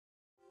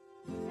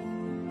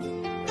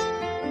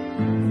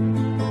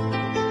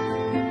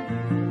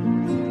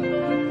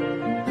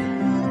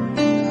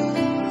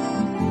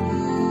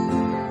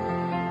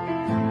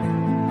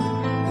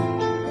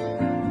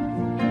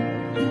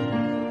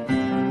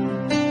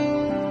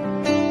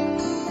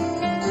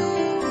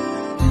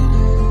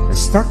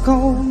Stuck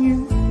on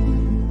you,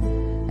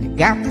 I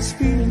got this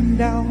feeling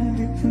down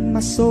deep in my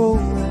soul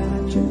that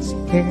I just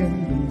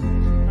can't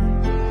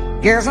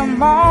lose. Guess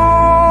I'm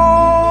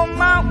on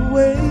my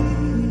way.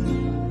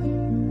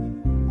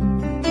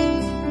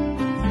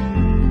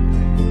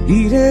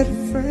 Needed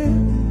a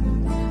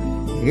friend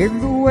in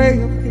the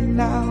way of it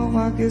now.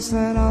 I guess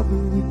that I'll be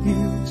with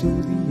you till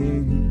the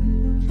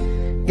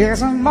end.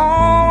 Guess I'm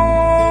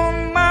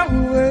on my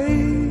way.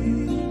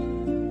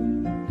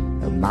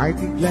 I might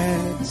be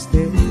glad to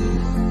stay.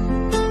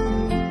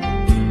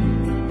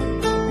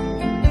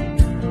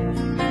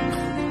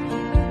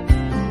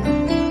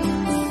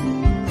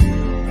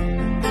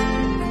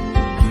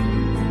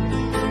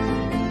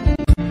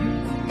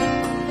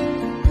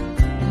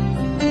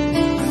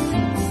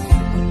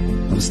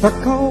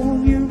 Stuck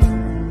on you,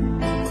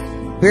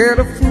 been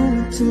a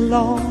fool too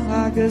long.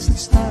 I guess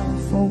it's time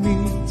for me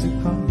to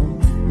come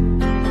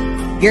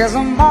home. Guess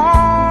I'm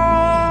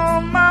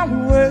on my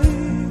way.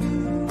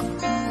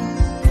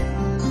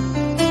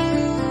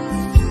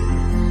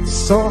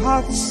 So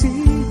hard to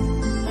see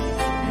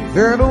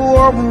that a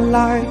woman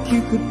like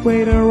you could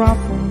wait around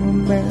for a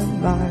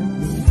man like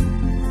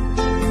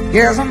me.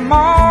 Guess I'm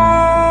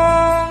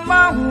on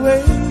my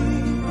way.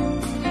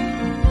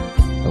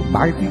 I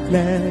might be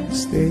glad to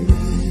stay.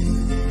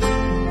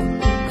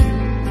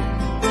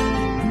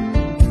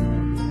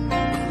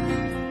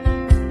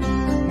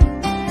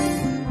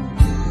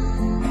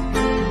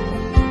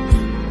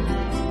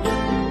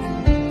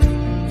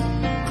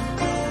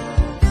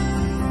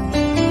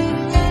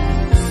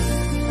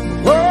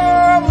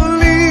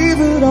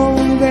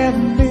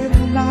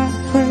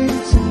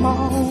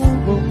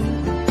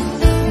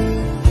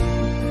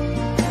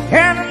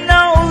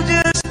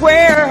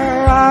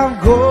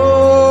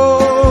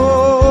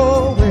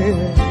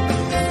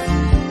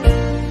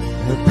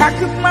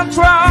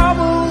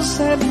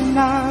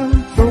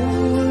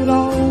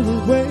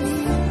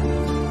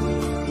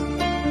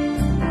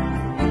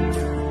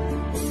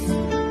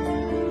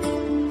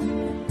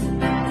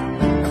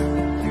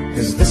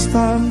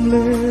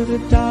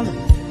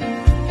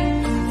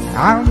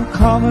 I'm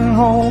coming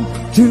home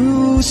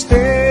to stay.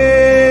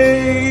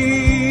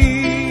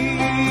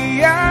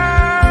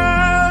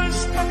 I'm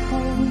stuck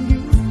on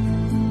you.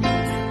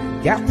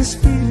 Got this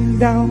feeling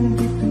down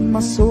deep in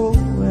my soul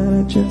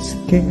and I just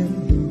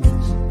can't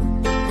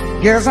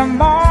lose. Guess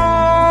I'm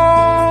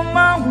on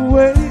my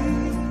way.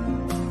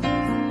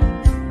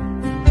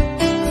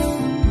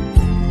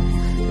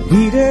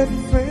 Needed a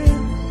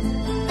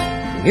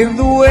friend in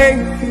the way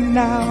of you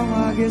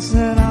now. I guess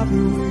that I'll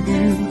be with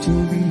you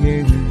till the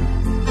end.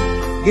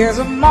 Guess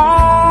I'm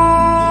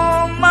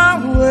on my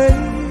way.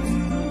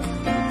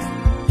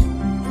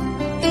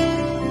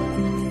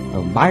 I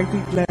might be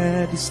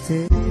glad to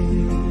stay.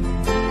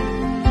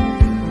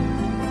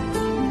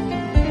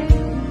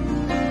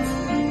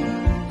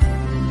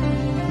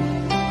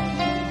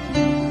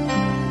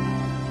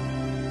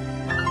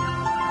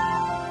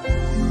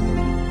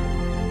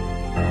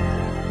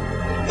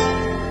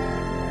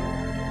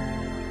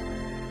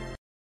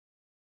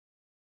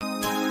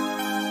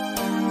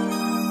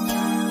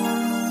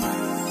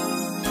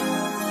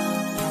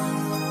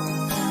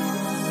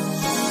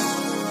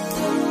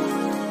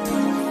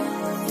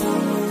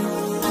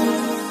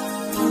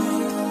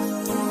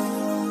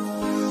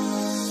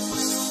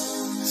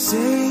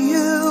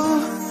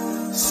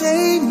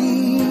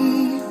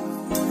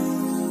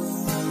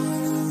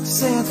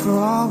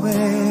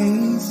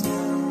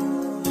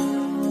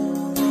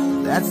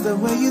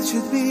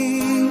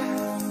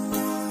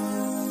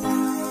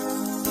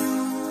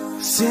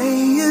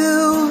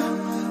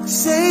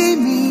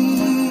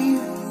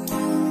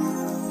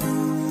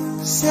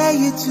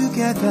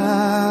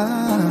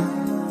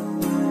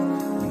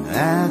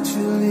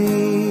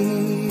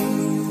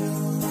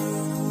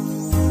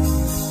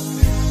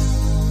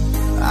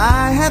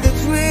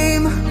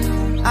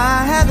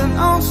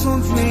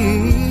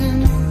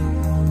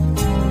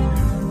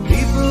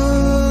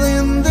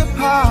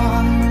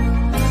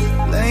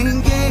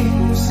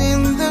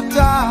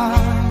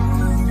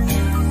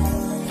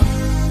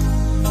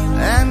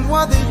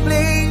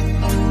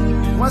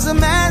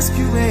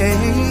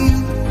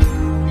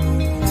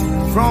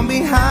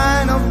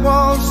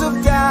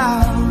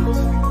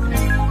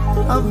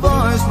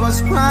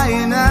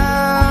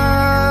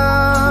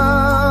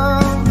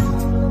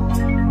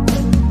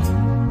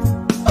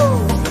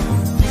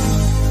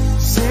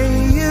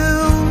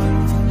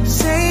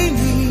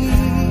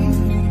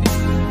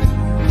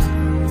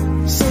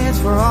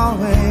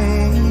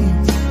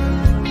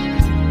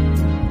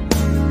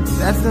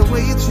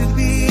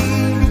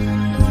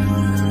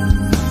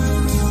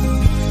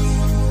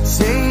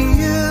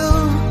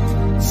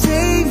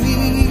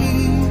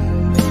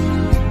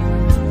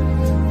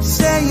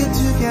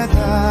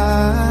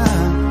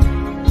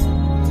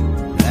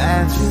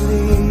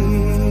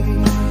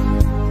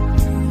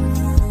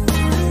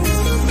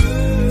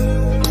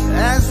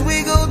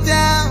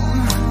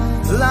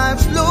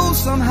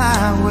 lonesome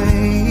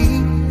highway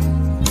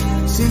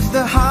seems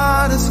the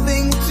hardest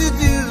thing to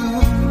do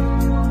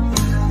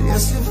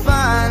is to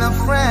find a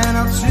friend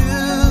or two.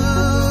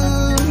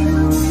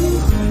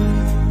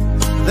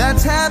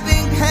 That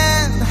helping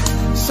hand,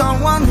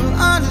 someone who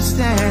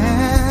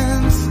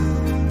understands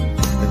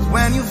that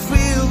when you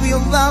feel you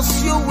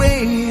lost your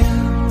way,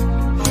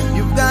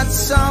 you've got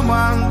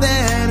someone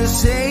there to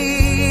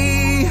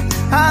say,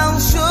 I'll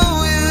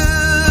show you.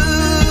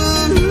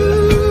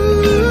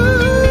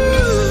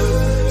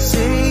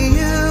 Say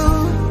you,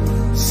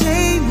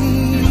 say me,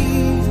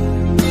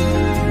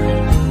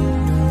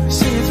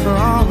 say it for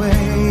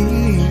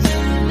always.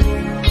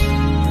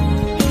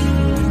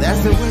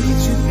 That's the way it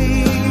should be.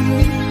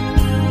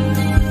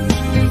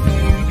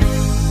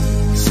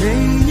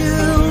 Say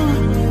you,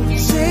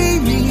 say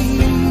me,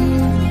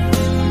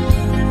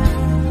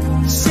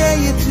 say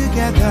it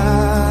together,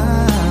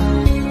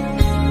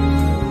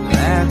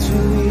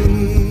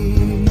 naturally.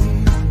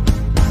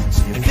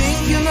 So you think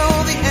you know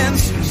the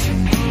answers?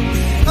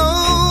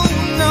 Oh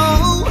no,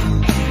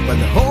 but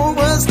the whole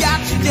world's got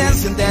you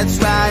dancing. That's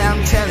why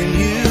I'm telling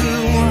you,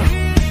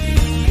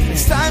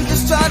 it's time to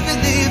start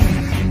believing.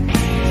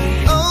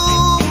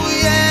 Oh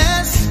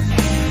yes,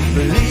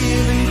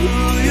 believe in who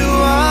you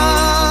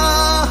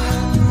are.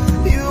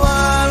 You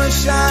are a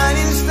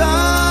shining star.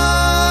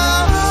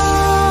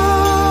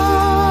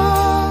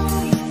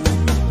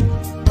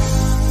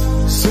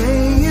 Say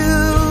you,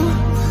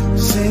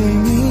 say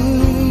me,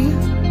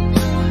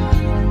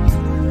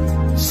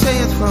 say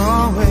it for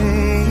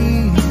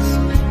always.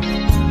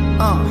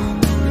 Oh,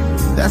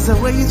 that's the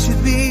way it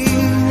should be.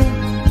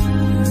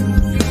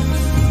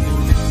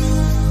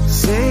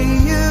 Say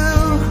you,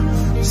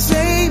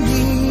 say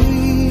me,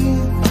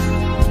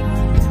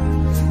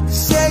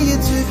 say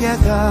it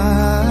together,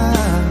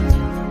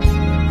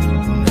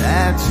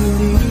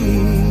 naturally.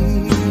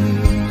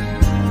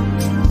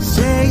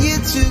 Say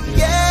it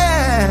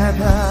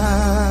together,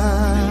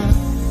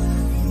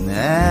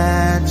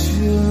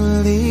 naturally.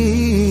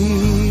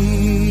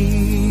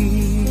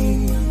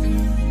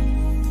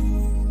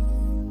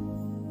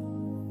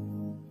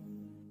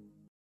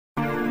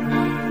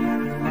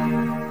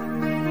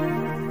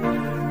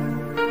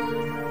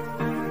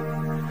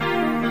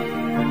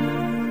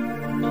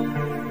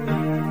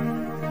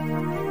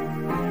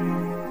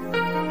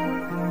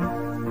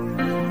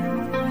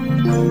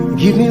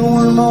 Give me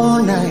one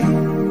more night,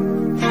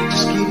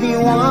 just give me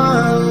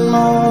one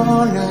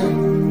more night.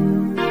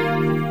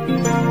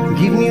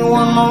 Give me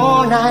one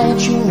more night,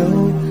 you know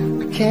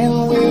I can't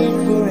wait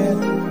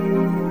forever.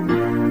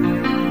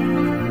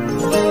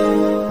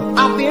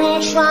 I've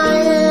been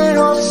trying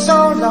oh so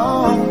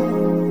long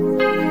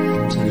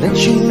to let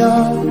you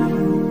know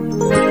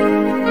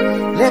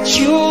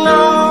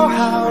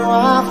how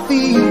I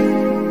feel.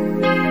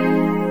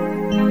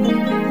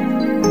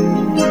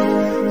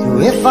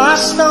 If I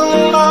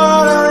stumble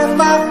or if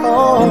I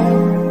fall,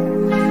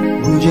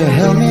 would you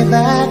help me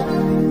back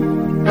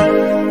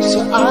so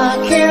I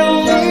can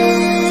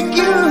make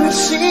you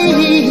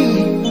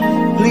see?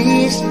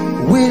 Please,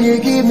 will you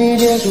give me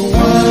just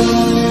one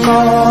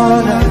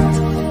more night?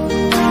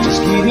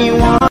 Just give me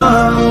one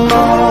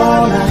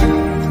more night.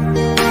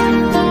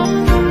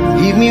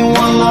 Give me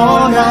one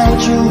more night,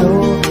 you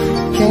know,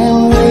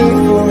 can't wait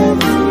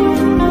forever.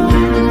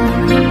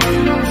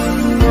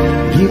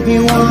 Give me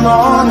one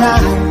more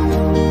night.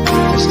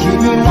 Give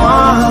me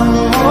one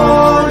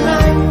more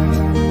night.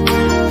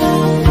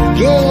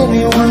 Give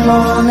me one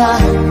more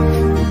night,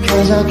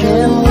 'cause I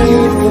can't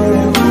wait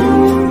forever.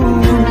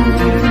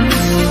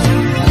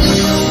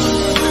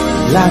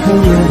 Like a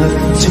river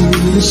to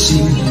the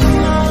sea,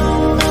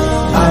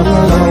 I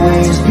will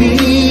always be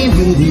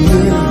with you.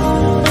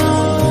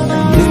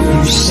 And if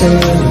you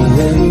sail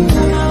away,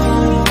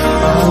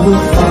 I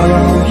will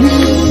follow you.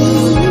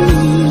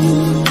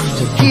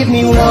 So give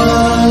me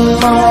one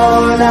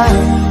more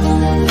night.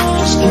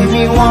 Give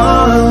me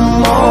one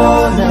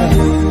more night.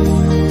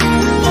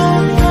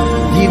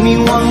 Give me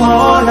one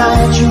more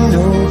night, you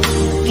know,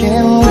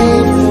 can't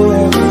wait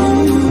forever.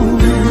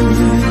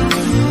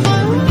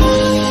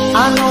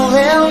 I know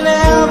there'll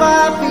never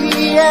be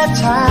a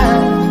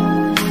time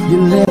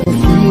you'll never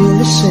feel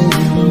the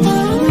same.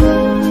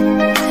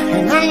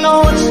 And I know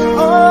it's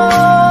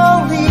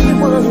only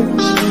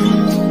words,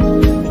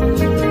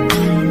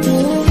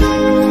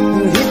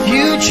 but if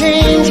you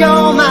change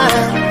your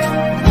mind,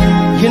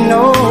 you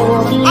know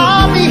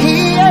I'll be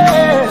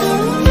here,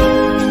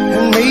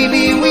 and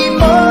maybe we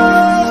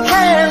both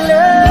can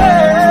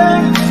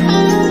learn.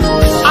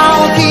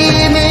 I'll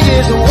give me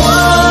just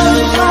one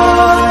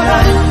more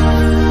night.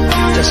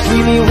 Just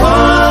give me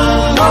one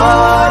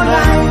more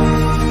night.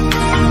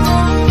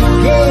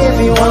 Give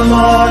me one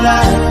more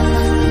night,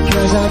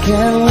 'cause I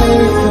can't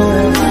wait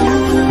forever.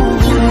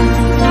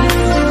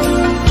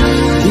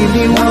 Give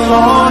me one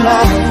more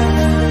night.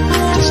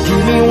 Just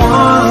give me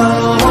one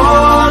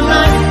more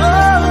night.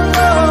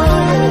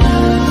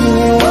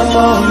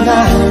 One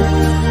night,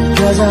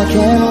 'cause I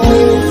can't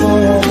wait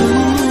forever.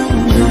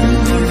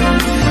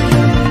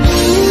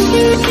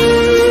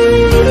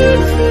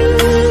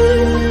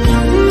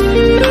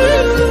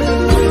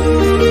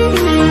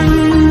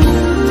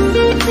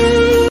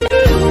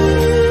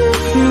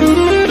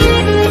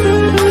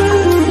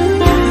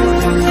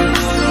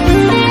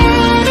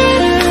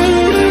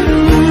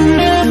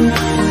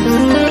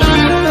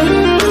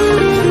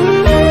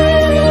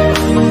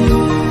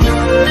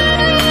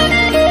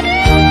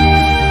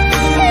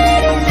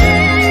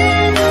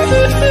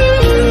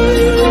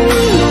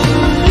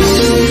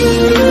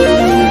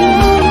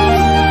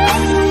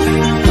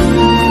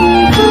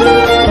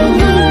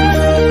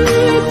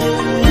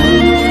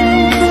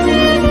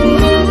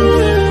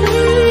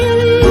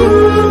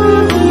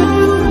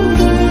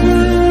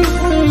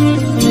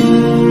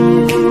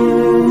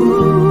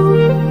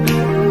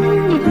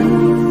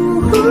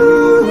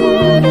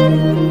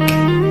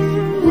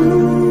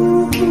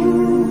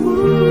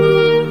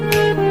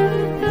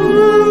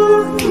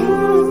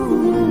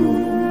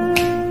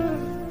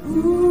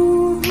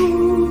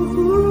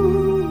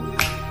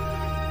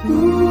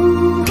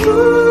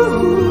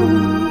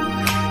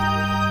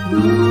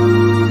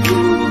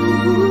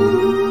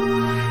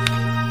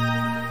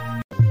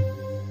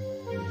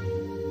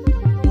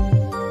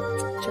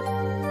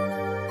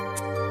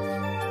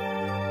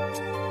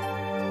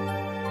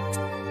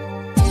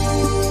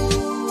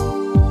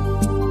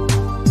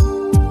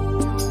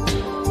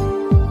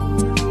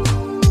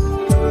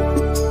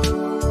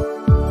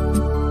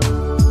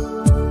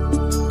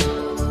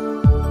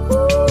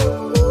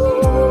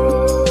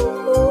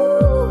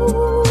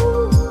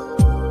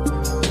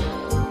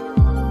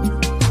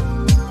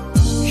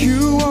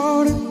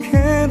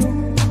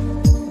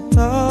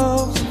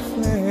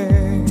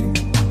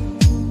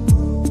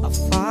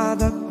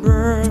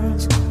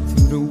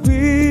 the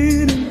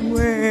winning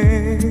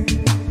way.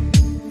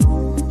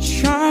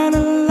 Shine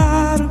a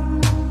light up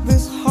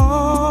this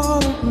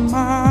heart of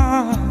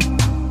mine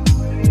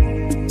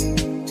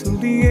till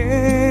the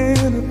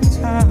end of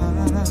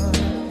time.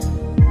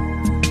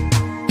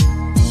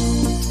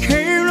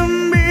 Came to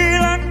me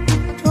like the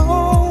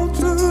dawn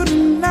through the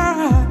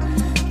night,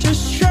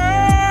 just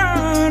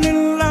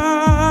shining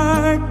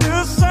like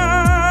the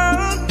sun.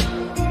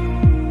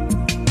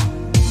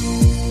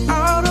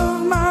 Out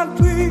of my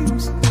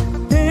dreams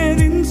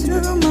and into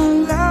my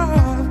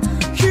life,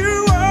 you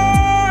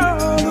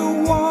are the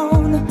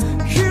one,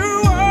 you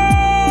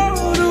are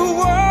the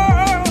one.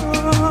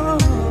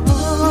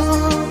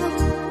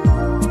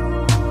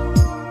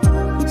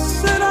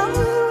 Said I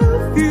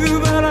love you,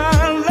 but I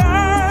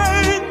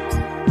lied.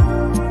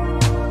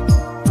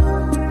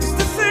 It's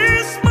the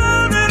same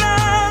smile that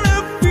I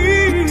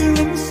feel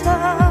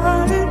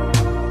inside.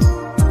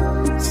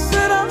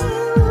 Said I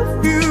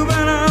love you,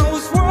 but I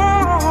was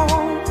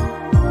wrong.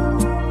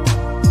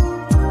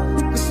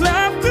 'Cause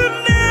life could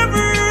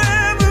never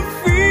ever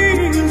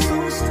feel so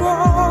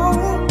strong.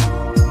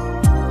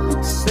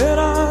 Said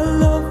I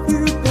love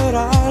you, but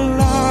I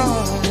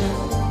lied.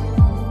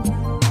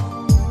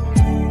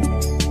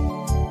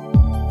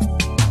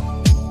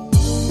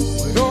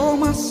 With all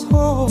my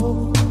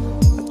soul,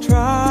 I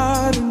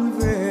tried in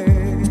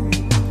vain.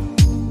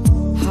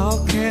 How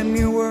can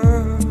your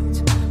words,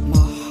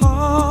 my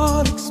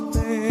heart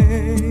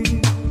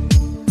explain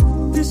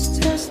this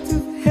test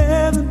of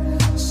heaven,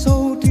 so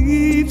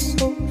deep,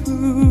 so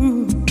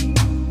true?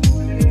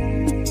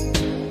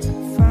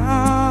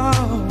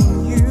 Found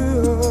you.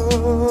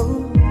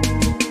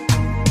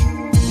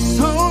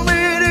 So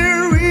many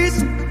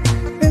reasons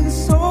and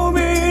so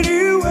many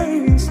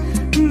ways.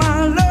 My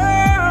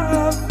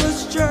love was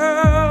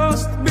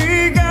just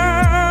begun.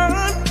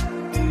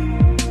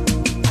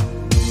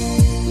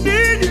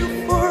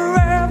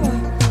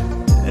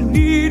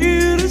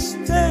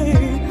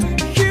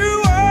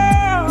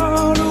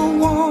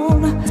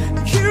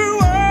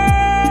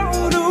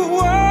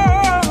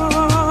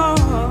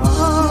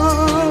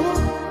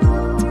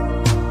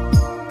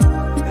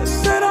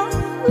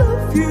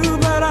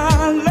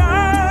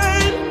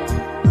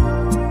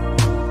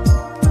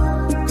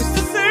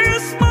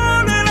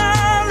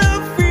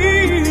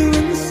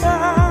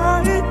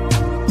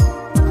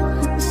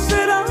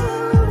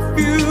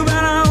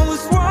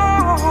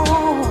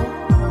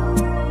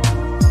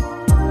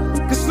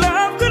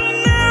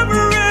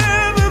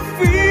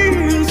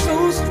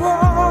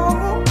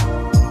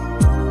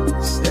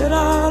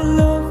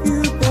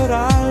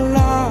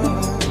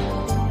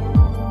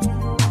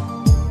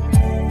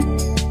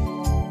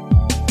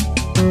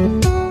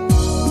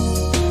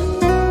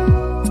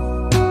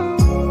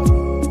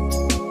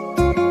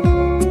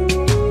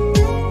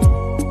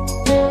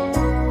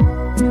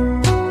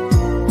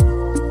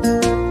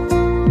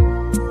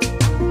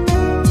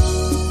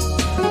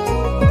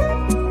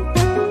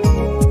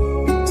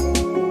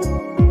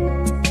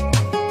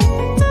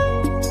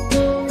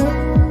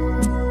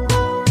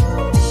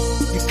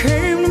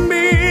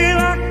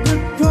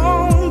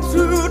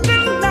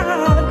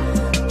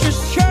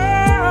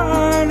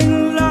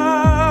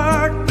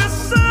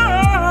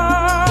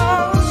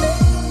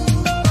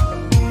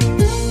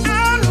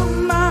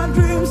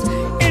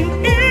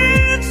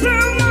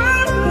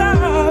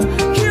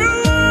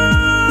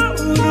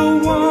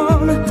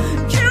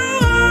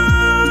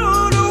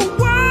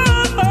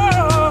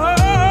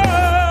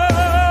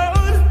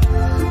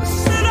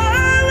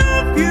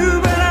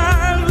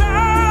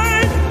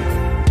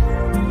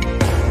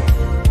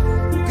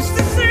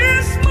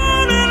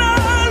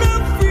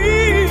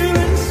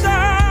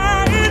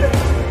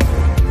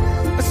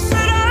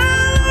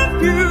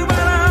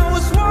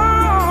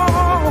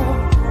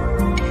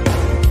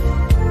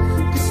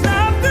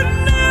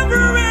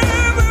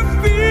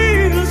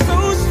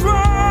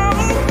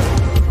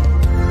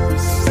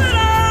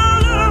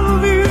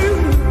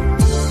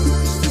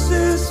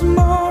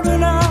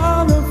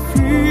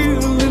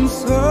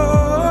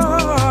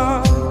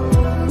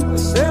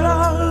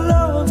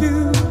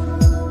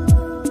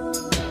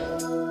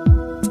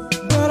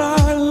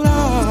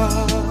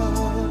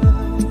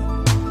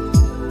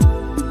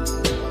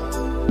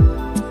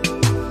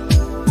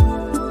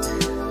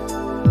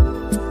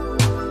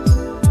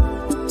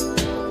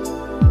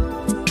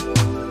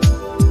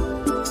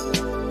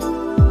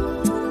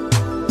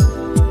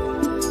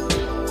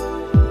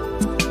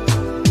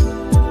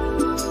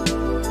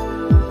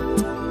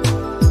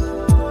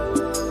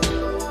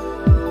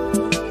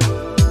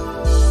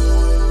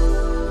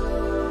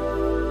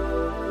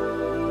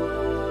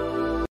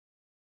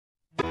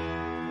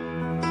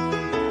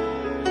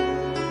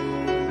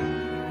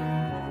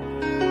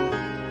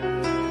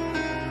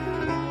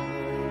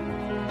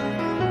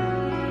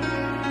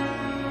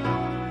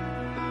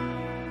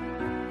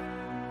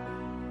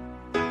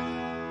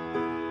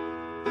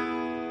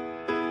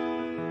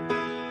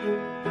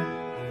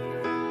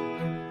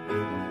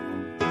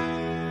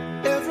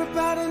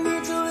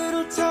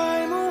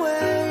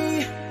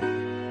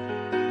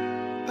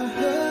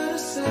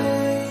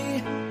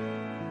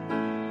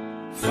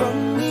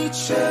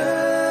 each other.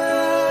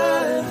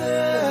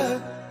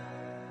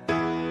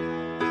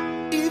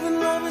 Even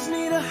lovers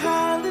need a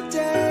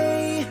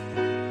holiday.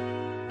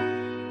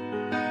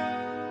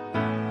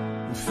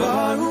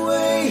 Far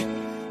away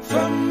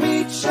from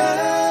each other.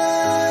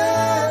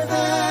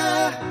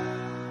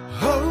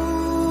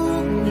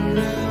 Oh,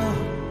 now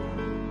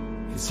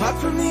it's hard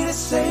for me to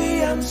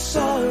say I'm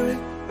sorry.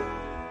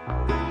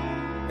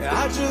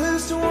 I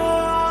just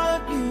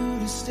want you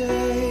to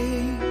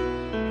stay.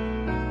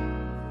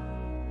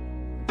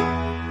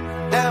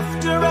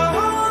 After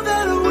all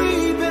that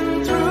we've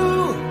been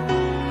through,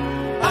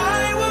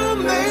 I will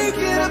make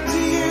it up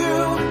to you.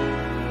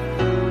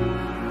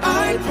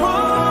 I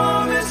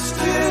promise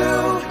to.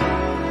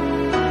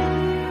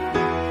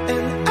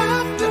 And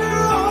after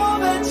all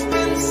that's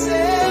been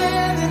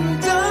said and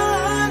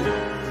done,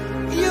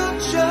 you're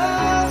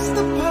just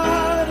a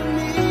part of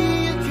me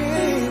you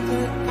can't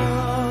let go.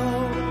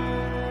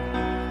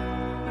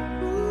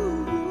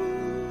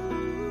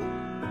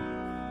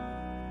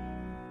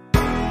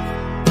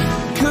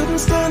 Couldn't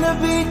stand to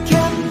be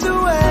kept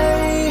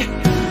away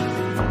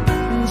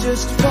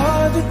just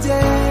for the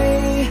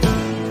day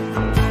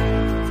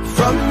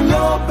from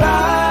your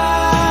body.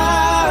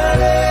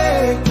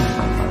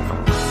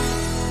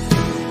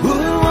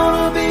 Wouldn't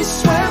wanna be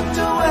swept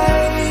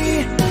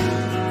away,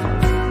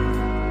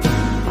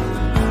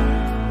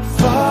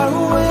 far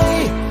away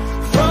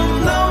from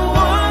the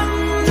one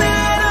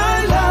that I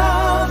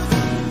love.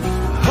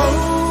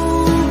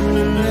 Oh,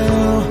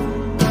 now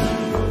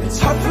it's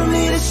hard for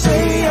me to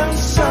say I'm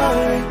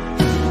sorry.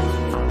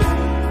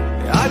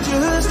 I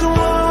just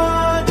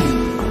want you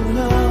to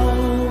know.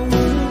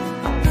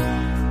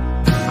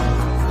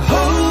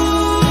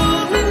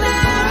 Hold me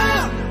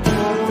now.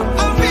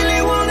 I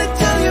really want to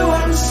tell you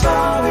I'm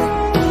sorry.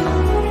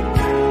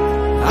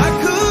 I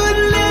could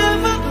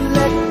never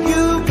let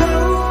you go.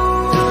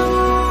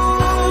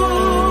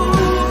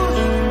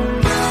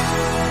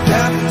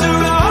 After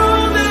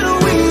all that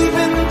we've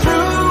been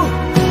through,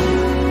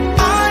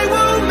 I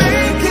will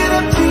make it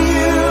up to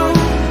you.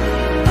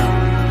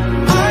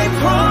 I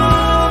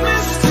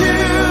promise to.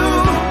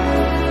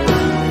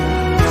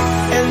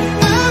 And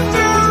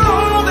after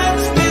all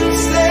that's been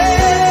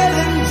said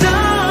and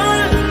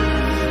done,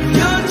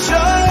 you're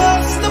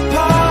just a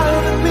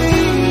part of me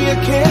you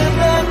can't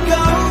let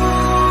go.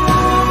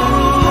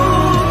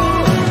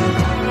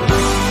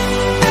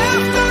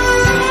 After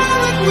all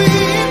that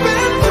we've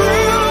been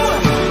through,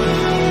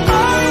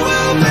 I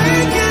will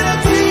make it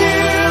up to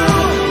you.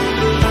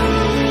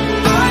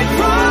 I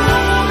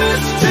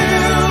promise to.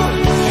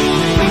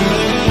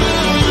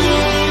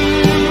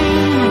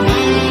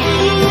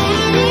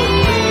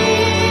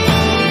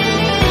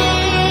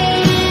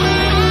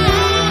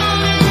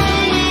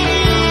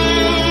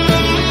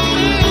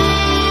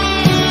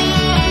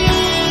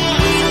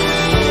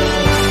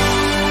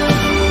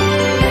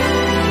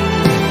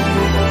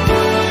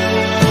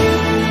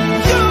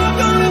 You're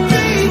gonna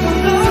be the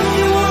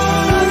lucky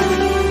one.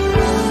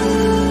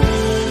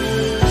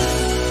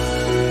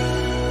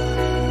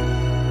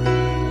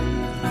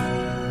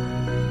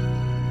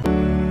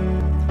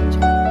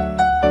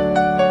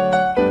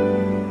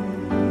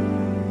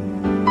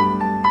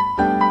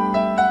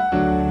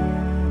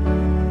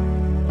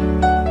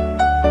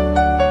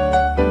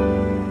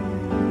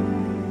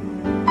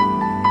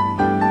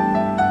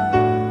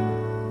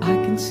 I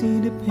can see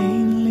the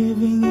pain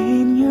living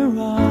in your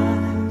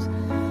eyes,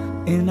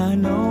 and I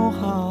know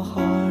how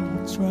hard you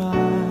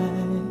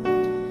tried.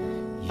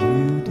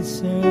 You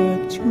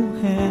deserve to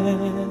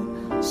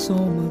have so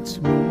much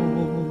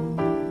more.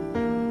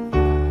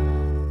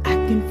 I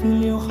can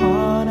feel your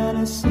heart and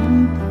I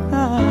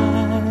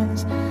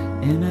sympathize,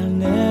 and I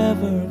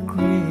never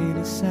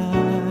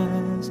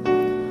criticize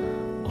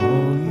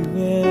all you've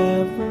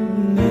ever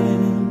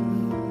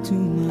meant to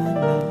my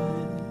life.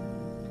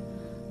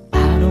 I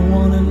don't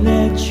wanna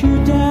let you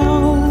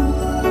down,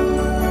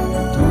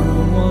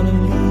 don't wanna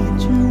lead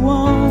you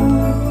on.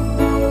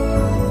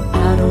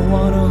 I don't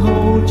wanna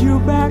hold you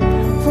back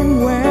from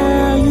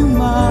where you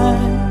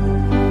might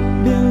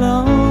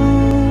belong.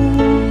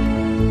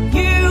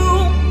 You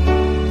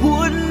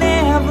would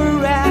never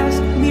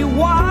ask me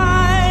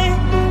why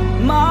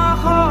my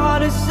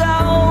heart is so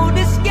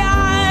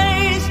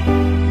disguised.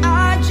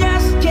 I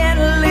just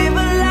can't live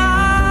a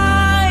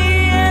lie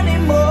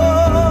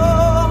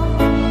anymore.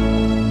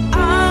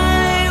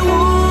 I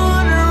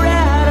would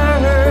rather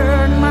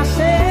hurt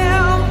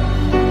myself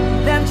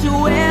than to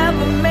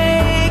ever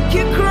make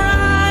you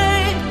cry.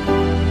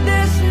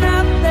 There's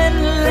nothing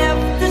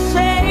left to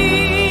say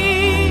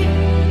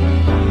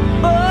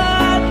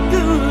but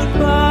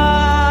goodbye.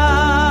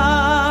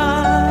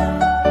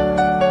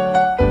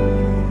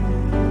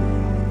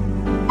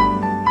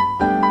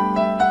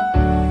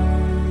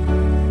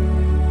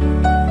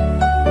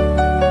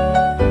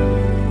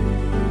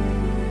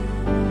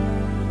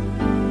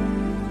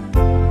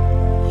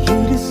 You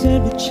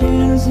deserve a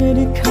chance at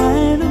a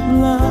kind of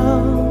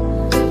love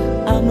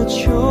I'm not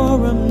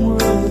sure I'm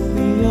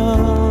worthy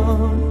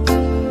of.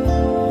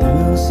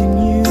 Losing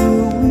you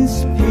is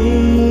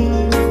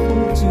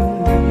painful to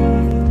me.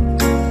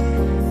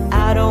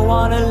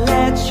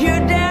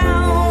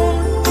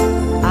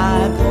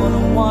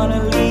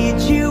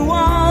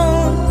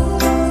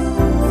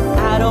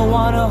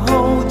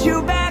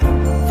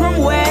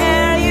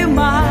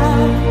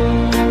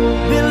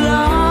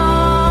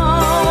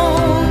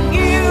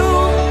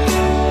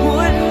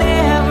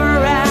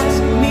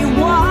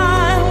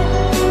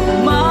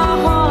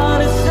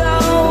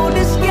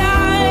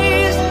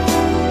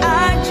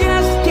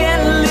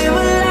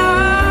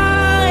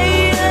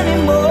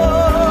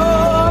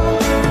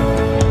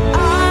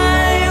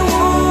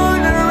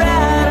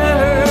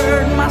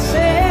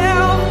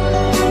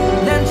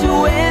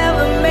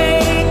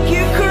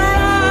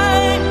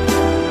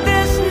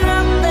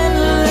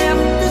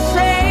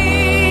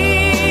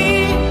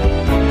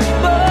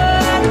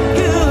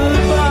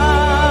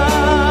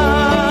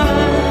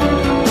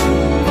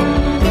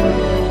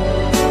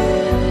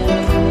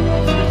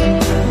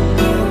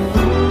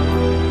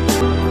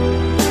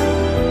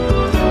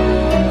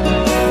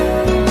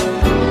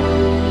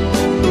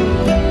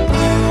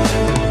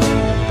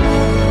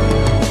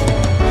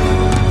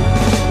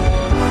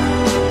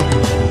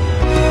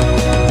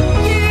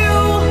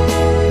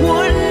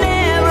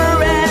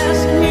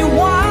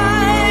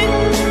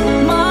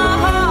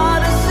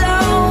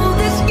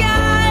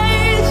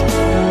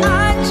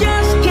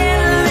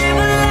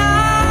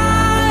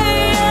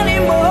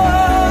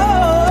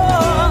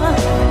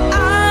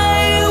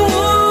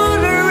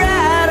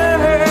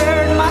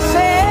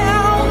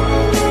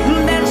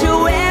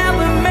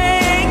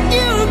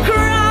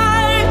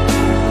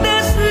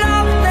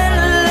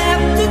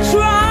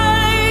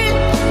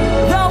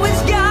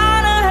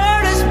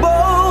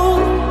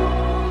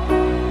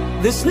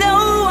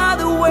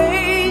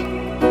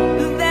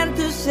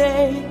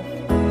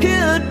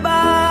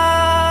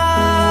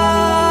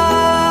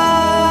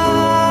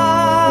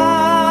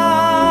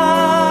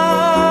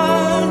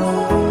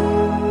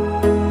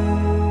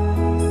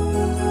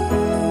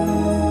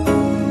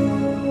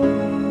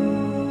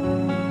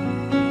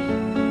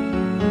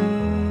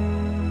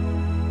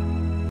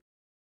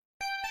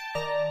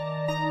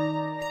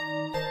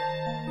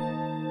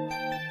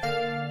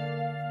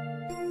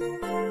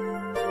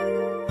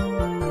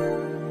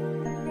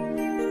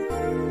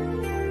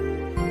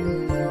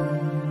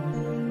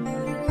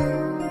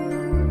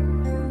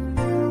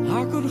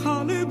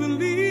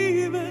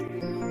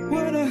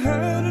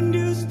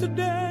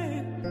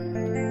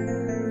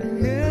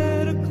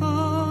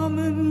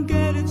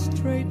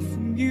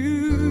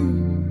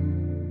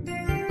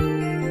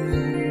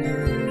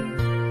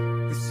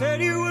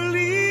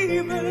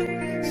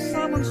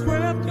 once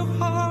ripped your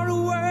heart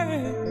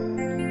away.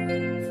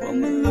 From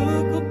the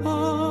look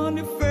upon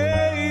your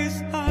face,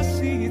 I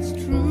see it's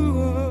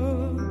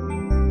true.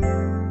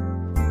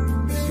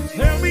 So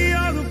tell me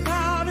all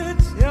about it,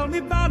 tell me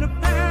about the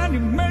plan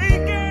you're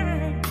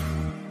making.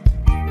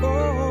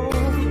 Oh,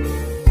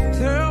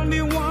 tell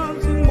me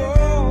once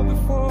more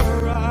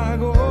before I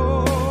go.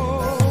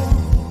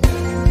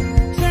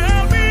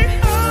 Tell me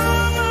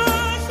how am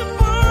I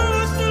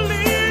supposed to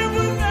live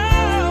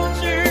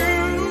without you?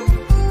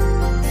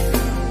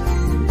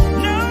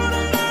 Now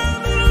that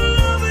I've been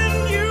loving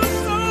you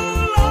so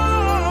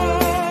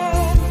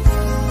long,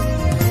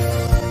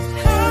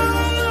 how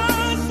am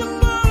I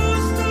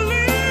supposed to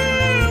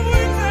live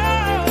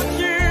without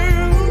you?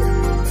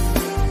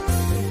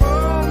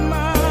 How am I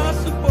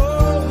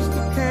supposed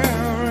to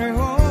carry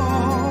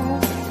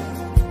on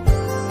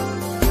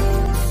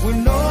when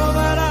all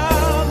that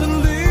I've been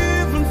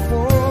living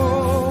for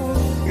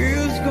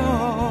is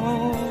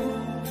gone?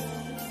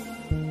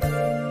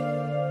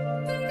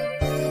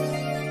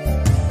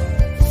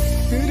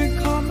 Did it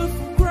come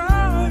for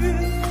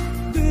crying?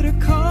 Did it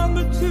come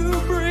to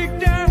break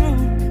down?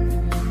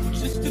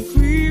 Just a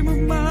dream of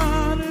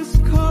mine is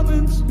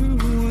coming to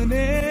an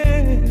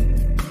end.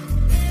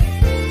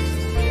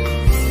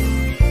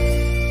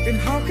 And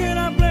how can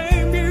I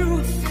blame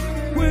you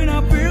when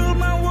I build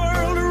my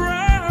world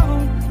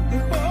around the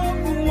hope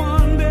that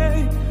one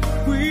day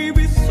we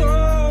be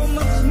so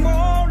much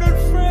more than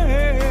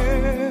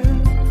friends?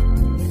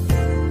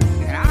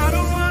 And I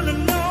don't wanna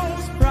know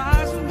this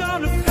price I'm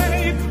gonna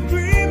pay for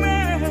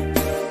dreaming.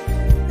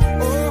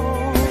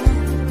 Oh,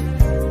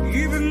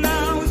 even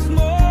now it's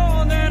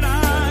more than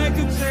I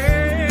could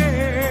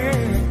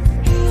take.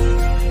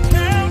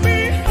 Tell me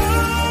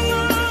how am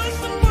I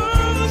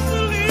supposed to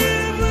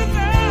live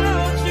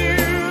without you?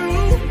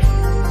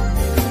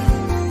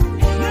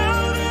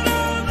 Now that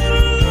I've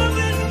been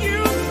loving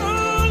you so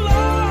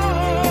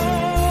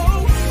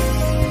long,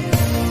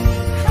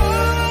 how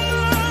am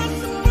I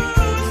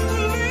supposed to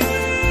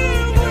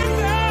live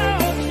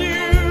without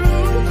you?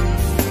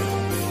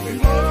 And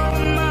how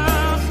am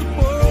I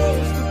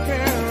supposed to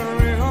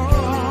carry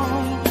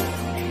on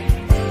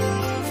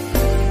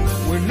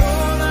when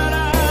all that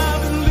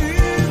I've been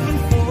living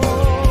for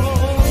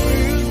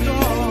is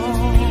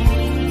gone?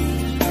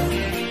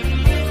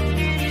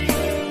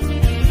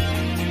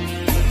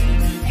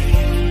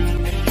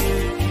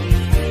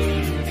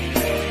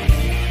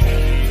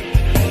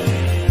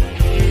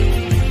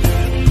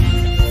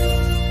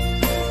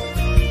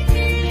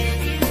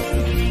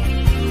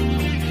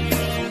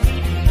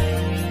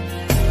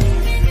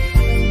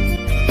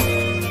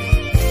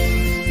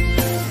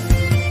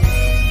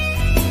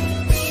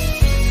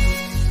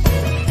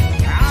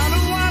 I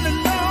don't wanna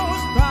know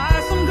this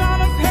price I'm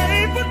gonna pay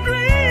for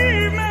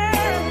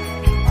dreaming.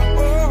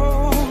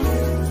 Oh,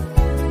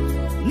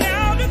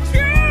 now that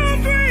your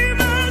dream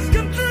has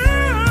come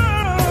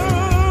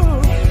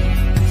true.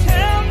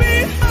 Tell me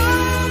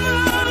how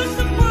am I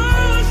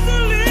supposed to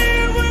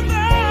live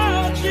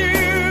without you?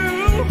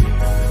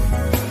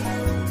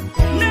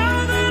 Now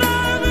that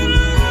I've been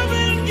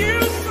loving you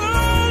so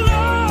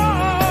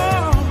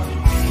long,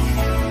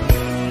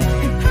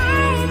 and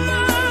how am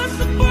I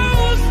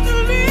supposed to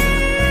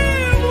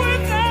live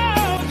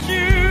without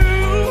you?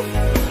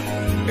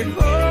 And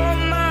how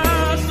am I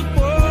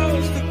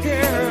supposed to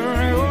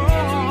carry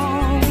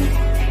on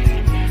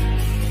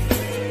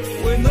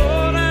when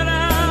all that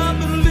I've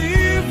been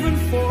living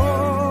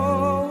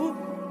for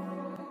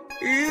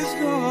is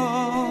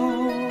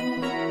gone?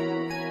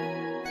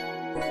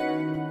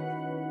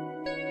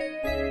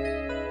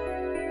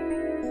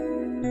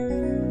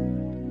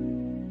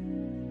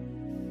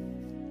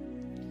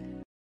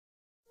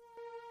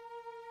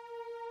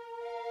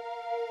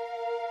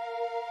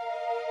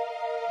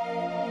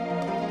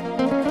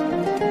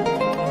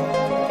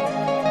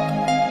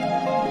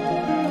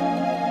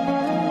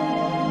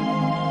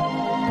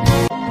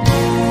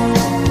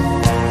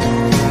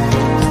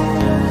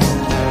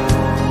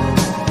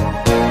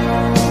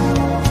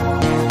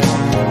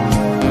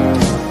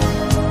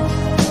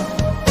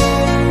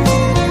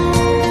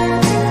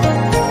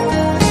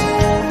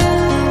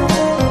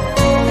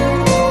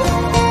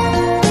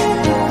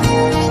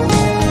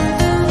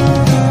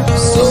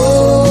 So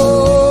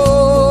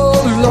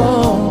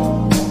long,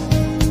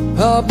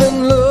 I've been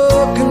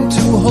looking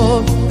too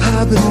hard,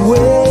 I've been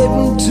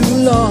waiting too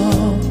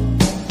long.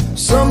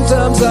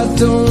 Sometimes I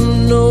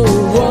don't know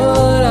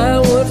what I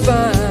would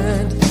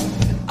find.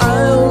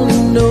 I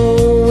only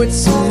know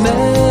it's a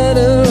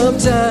matter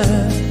of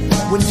time.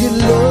 When you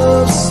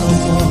love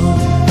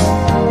someone,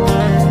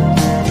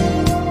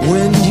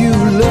 when you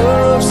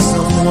love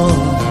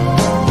someone,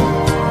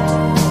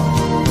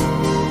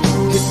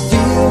 it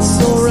feels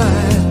so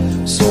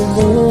right, so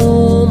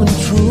warm and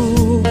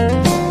true.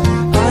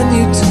 I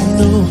need to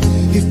know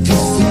if you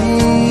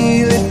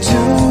feel it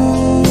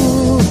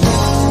too.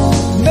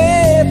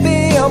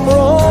 Maybe I'm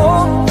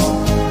wrong.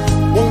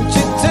 Won't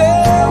you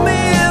tell me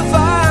if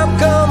I'm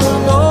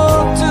coming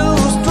on too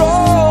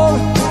strong?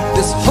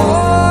 This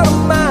heart of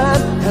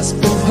mine has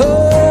been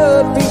hurt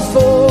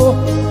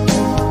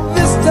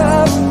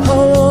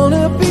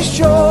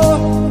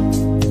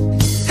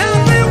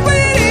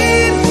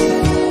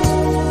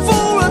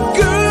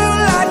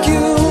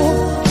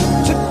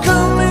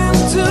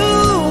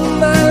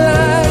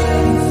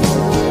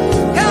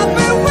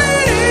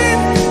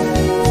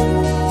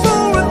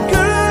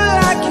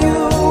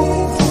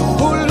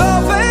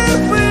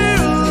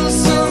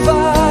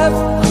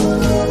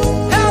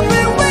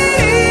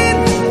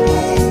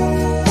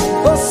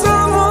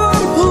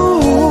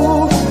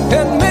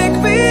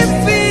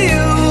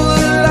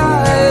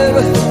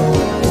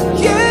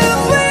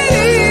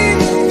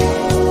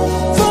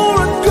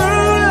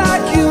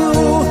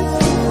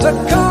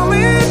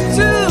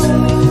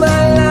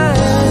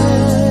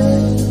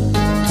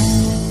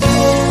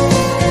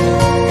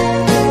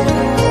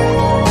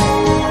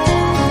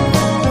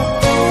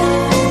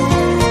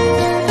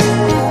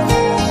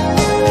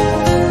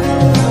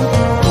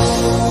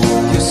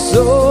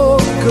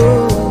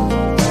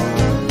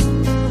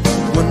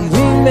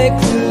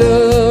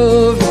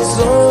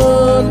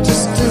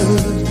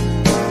understood.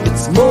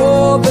 It's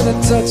more than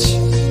a touch,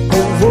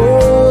 a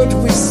word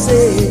we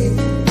say.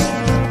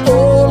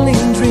 Only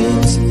in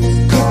dreams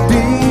could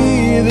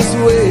be this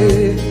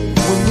way.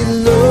 When you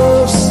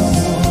love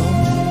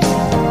someone,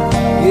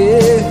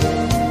 yeah,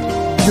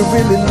 you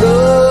really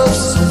love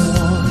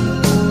someone.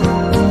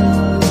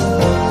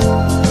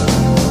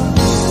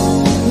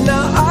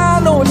 Now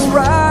I know it's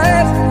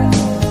right.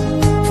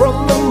 From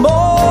the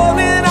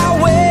morning I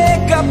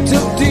wake up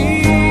till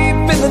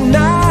deep in the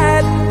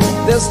night,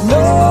 there's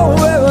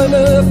nowhere on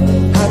earth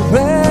I'd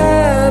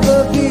rather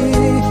be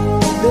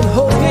than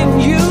holding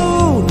you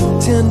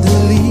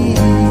tenderly.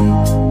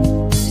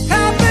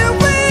 I've been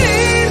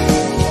waiting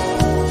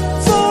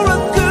for a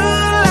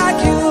girl like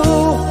you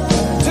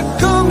to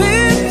come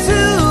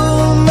into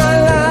my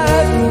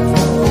life.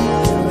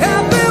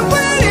 I've been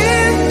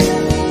waiting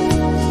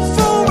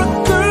for a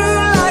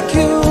girl like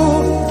you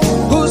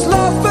whose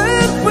love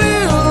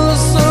will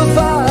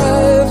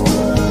survive.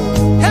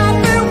 I've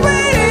been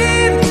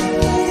waiting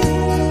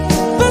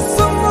for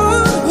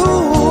someone who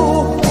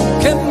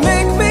can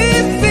make me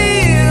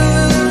feel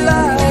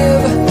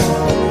alive.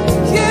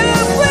 Yeah,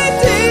 I'm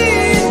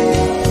waiting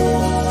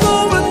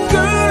for a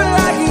girl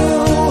like you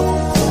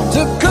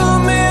to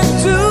come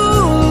into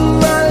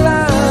my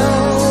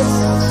life.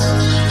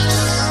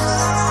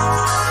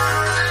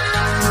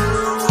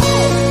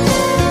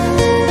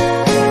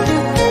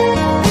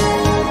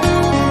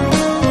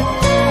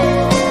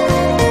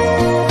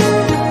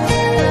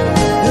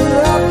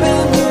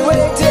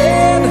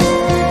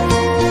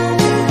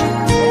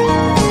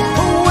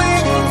 I've been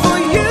waiting for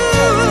you.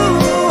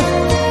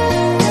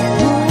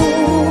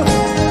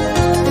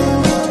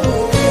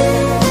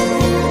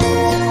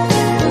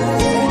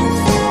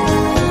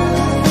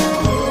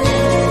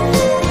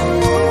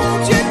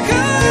 Won't you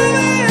come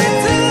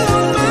into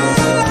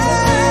my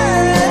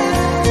life?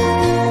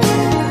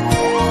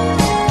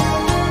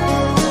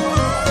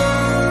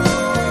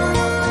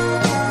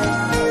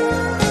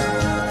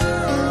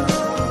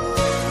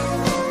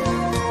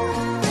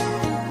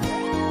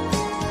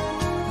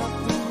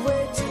 I've been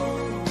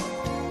waiting.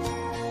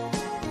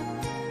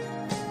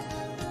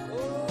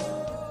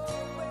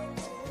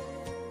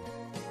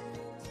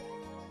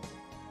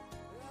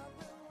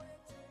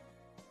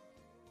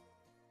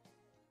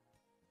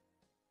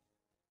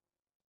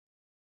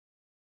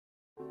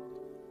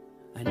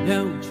 I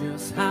know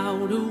just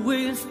how to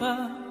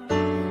whisper,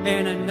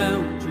 and I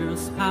know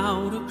just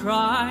how to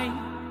cry.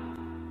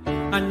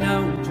 I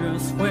know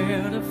just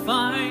where to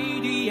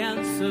find the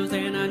answers,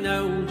 and I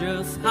know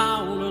just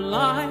how to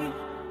lie.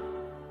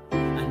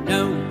 I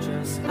know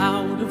just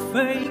how to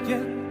fake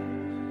it,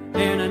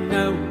 and I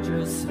know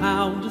just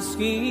how to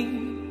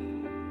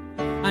scheme.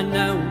 I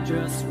know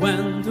just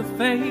when to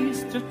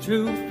face the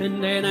truth,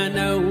 and then I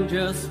know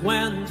just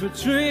when to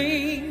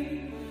dream.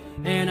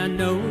 And I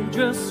know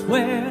just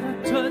where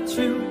to touch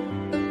you,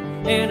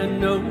 and I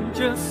know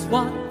just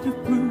what to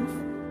prove.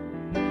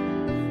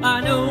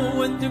 I know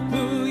when to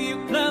pull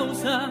you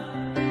closer,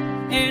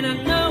 and I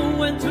know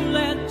when to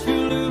let you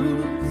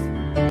loose.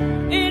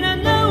 And I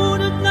know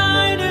the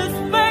night is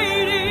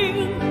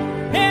fading,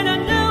 and I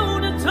know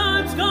the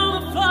time's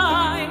gonna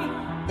fly.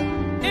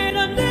 And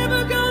I'm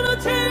never gonna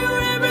tell you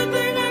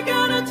everything I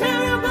gotta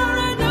tell you, but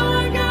I know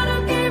I gotta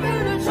give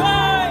it a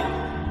try.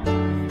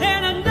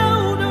 And I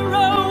know the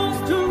roads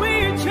to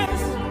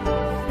riches,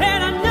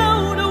 and I know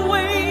the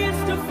ways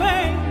to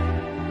fame.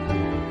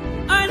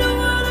 I know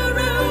how to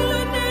rule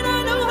it, and I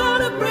know how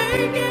to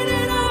break it,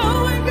 and I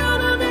always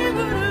gotta live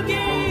the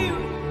game.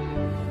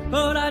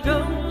 But I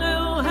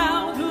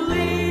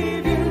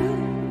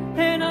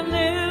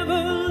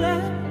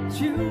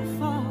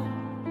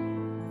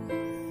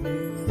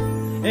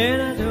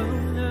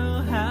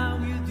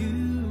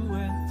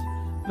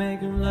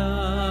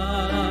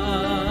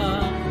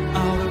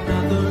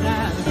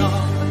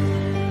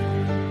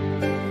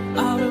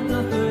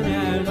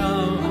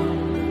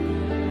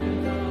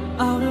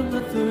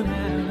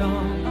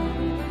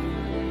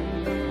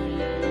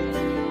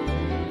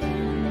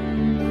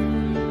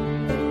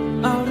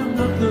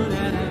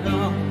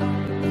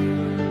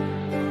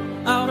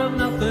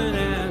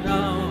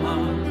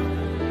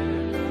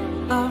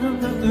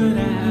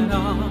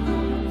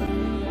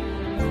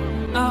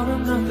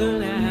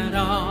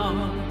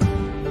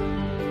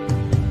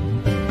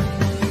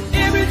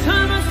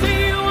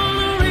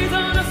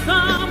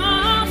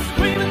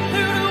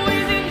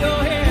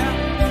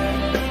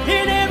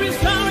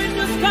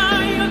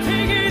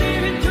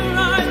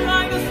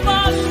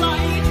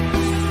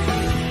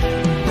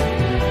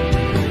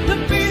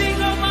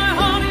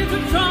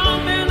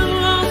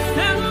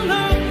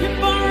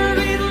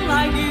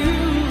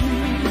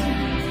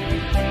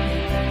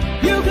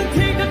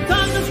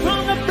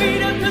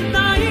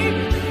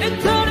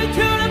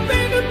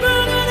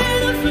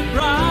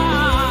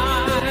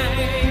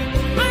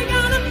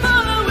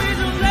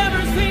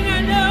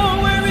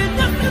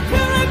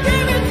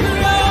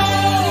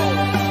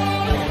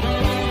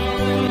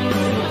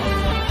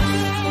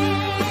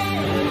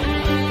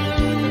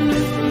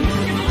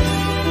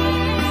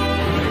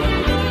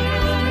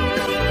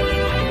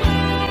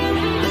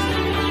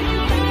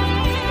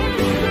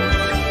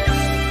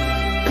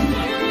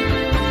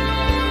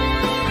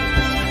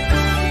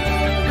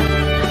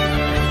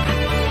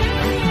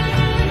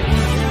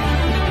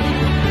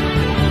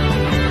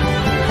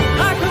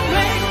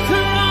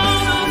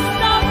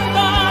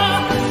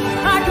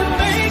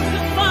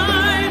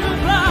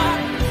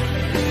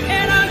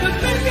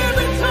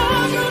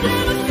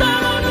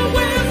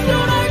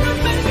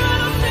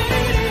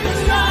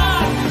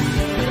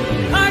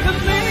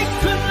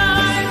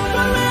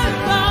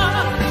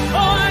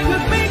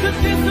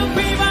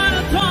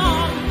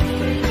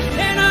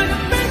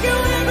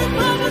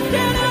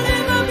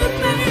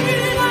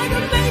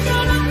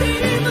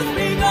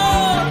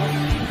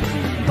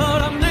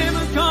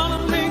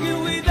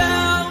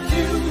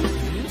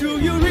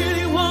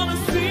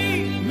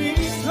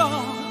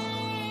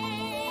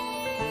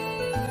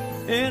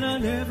and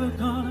I'm never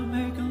gonna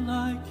make it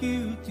like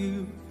you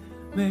do,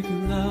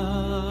 making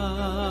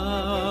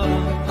love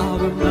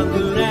out of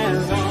nothing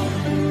at all,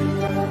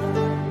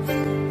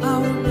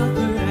 out of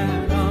nothing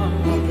at all,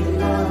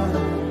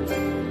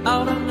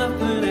 out of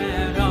nothing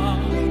at all,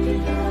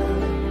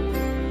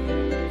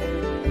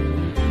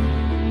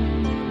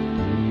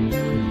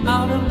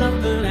 out of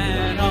nothing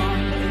at all,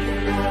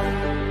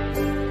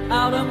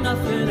 out of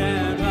nothing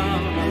at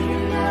all,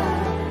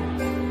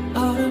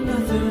 out of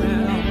nothing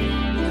at all.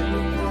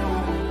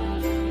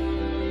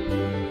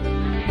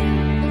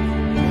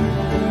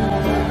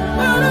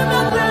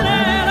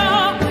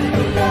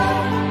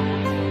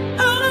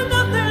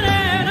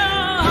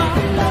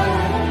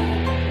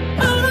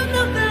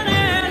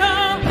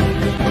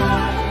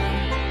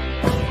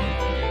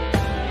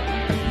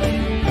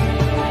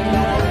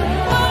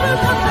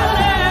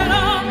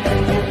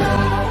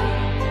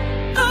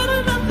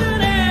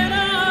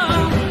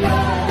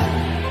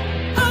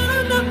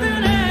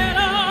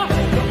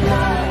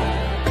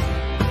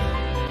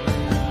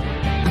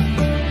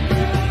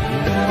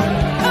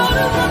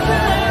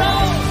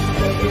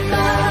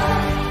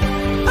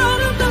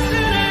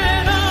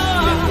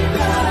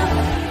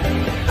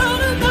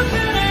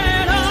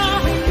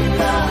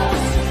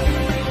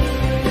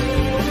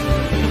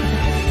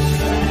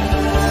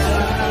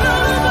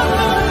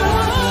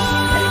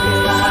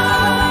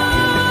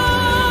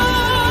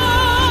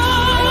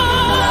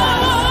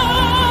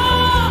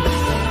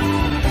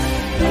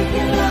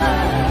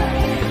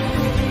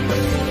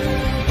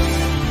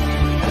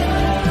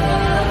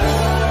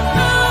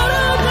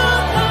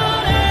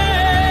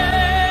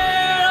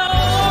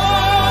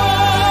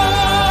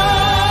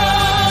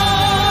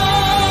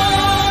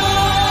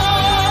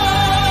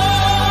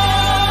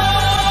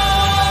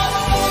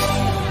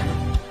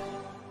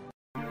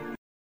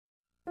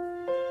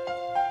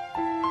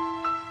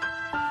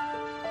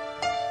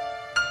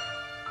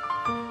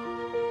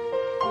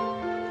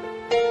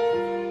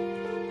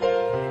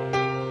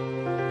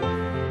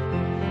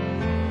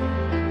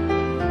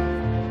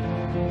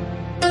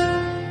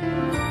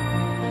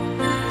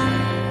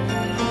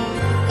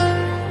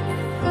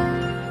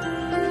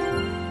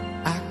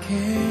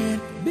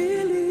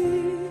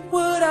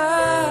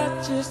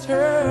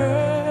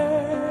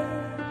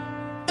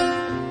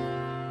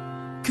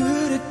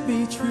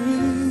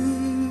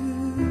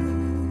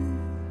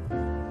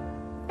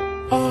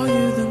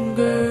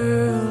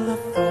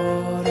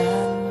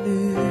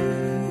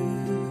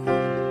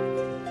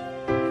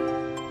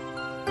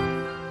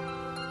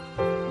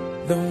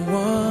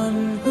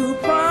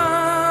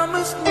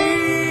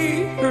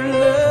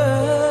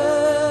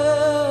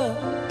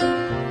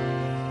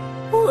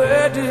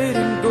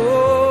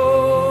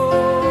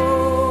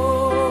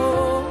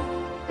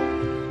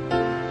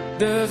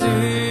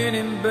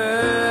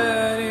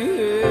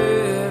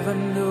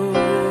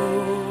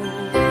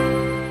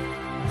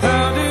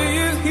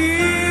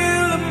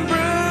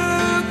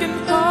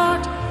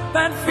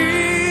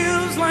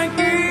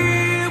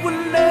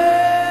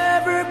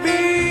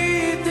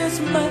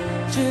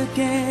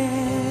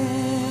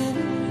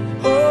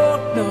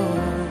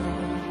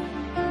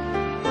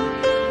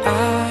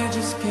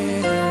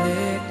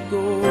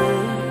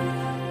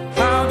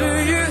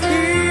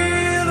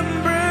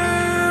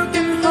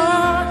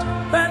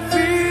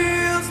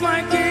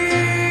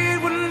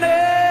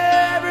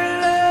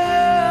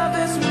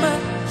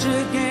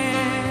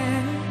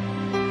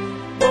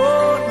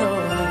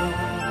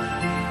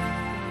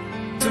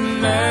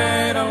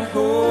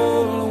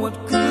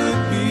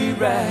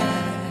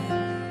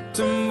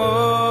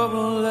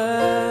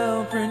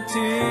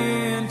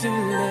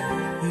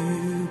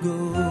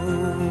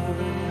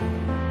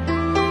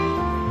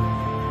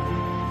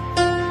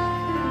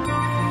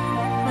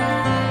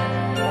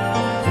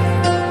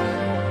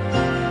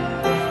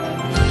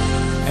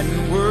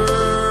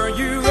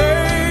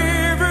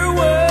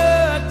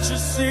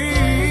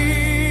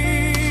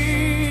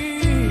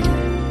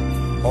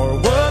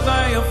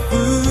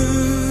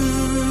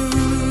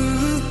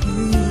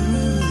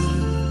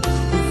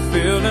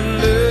 Fell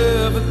in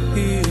love with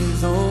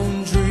his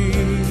own dream.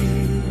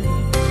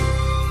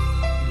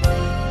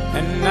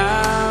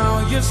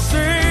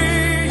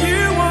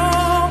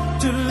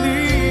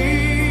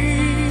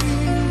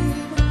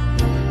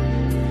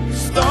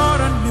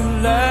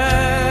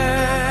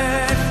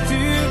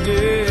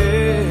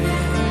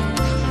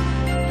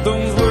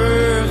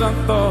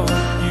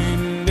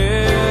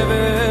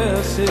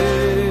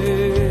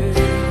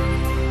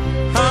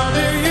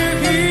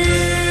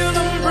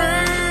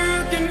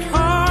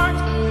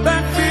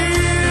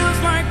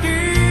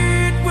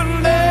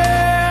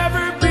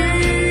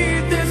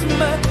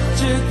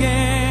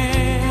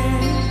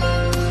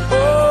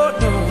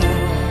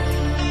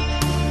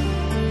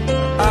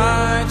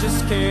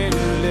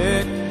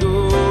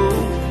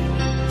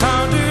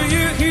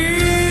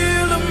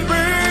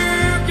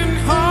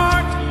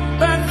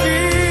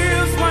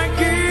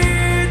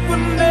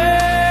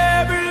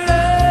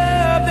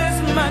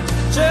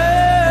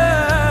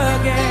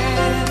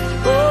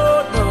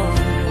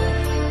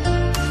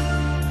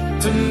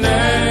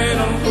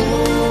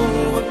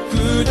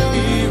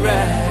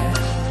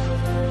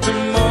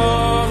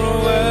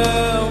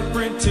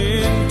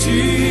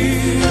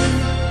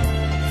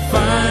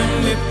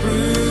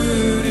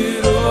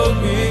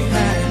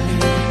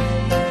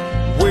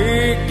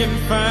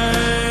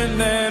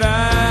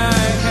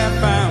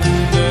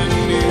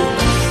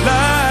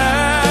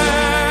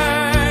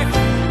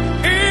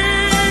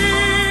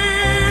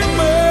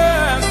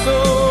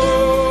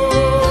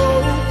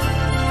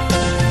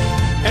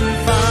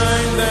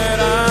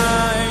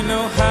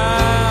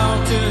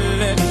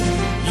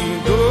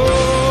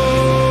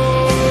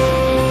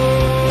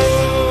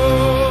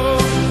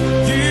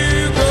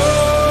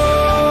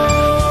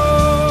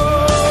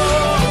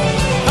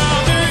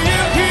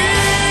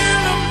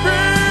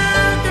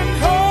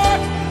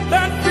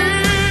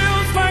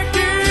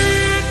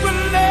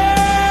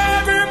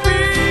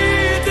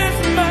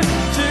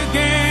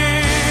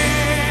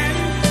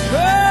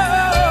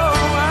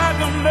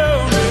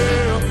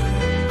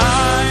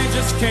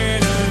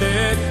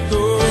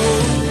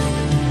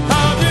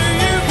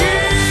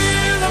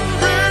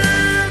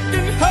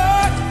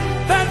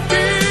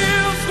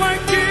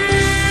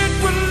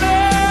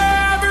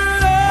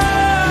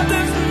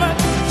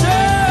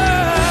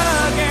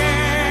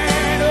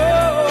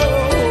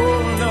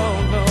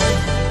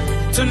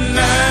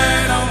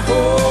 Tonight I'm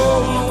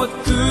holding what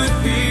could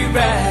be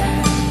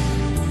right.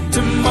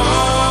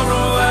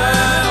 Tomorrow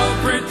I'll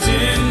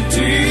pretend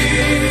to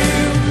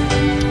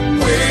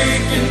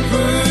wake and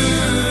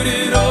put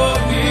it all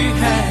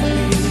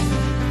behind me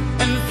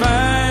and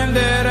find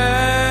that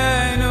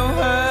I know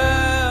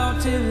how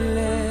to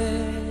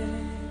let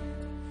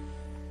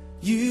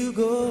you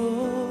go.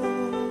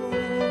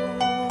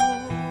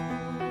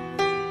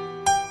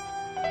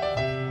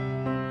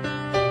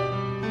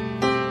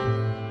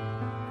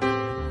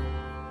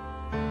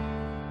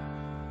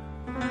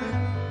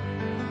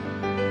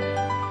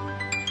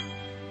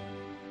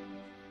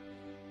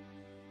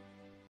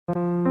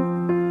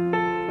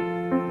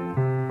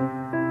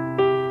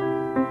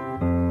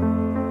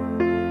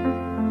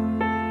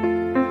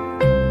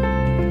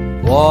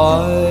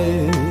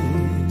 Wise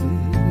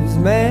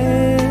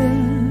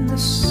men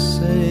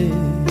say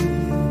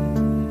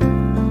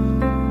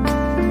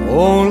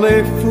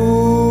only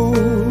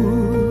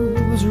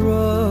fools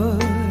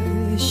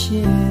rush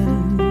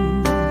in,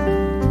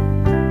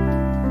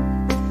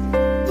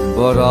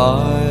 but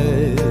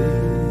I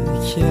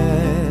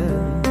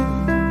can't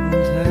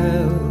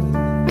help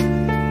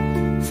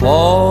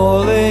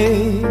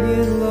falling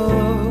in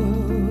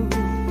love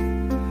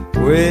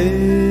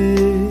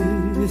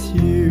with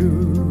you.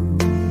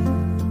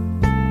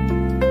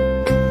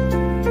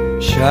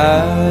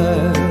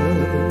 Shall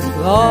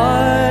I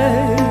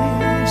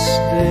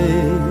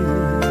stay?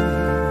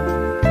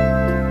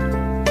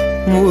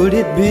 Would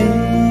it be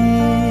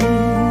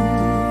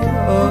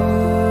a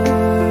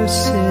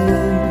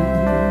sin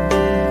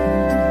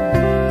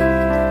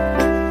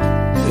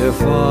if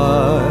I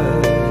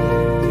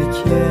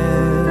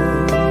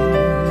can't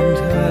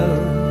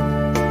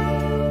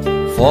help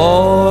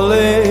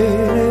falling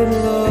in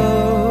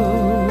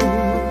love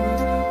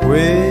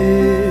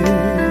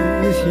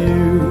with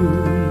you?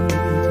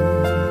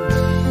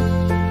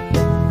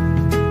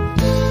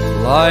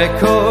 Like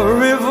a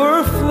river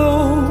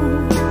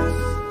flows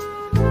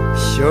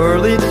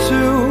surely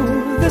to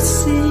the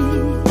sea,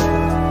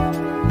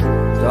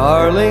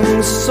 darling,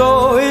 so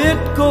it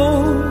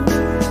goes.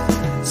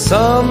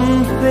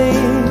 Some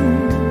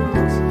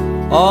things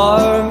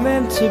are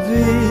meant to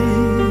be.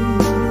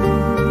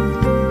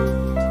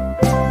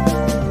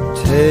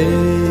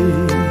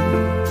 Take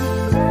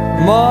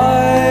my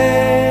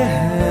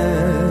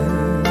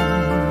hand,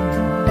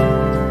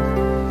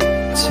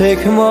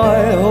 take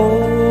my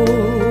whole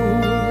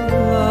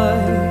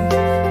life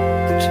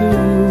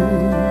too.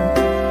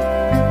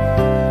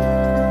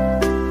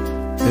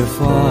 If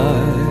I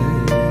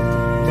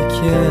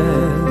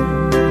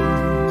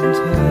can't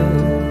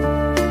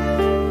help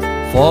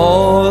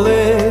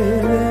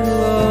falling in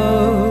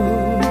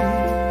love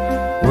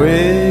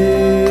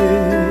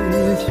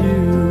with you.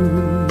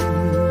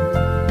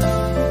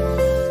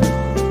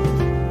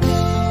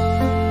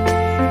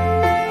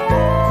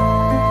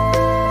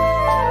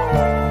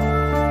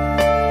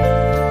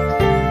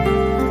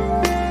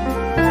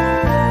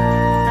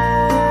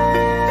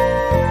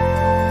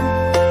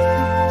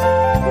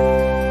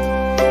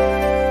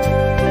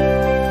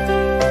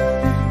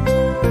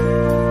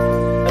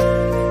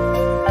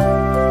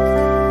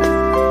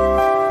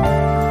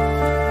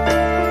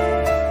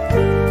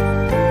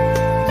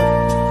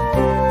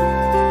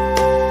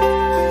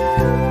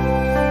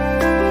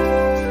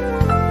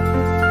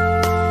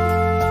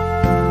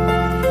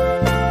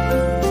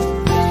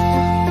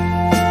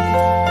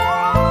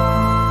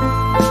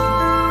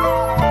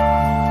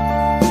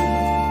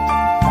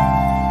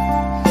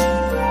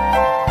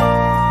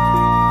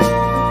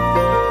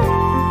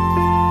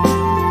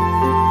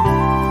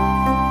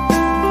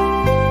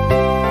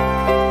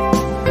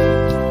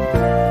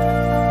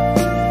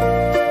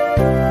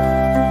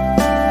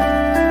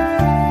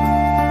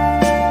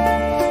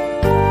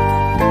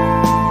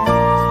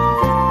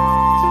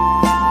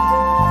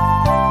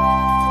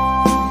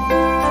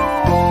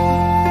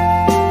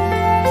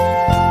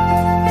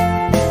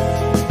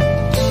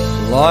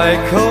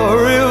 Like a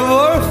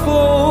river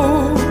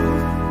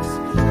flows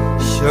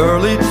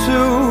surely to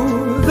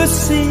the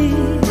sea,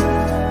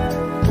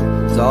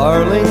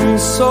 darling,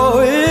 so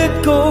it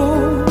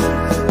goes.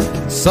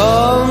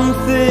 Some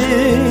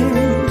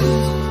things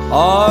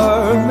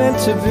are meant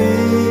to be.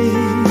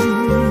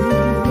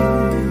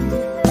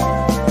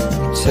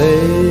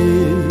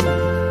 Take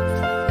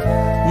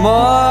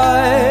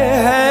my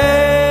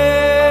hand,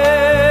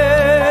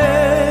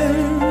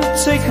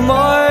 take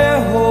my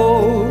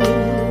whole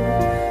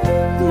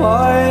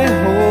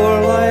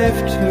life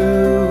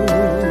too.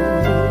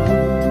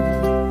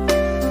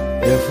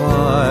 If I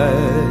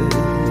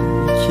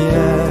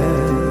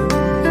can't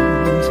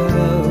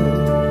help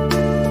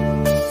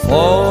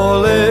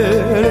falling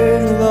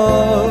in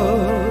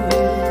love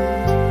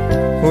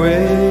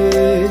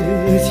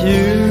with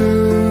you,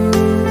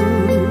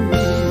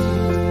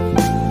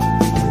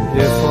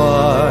 if I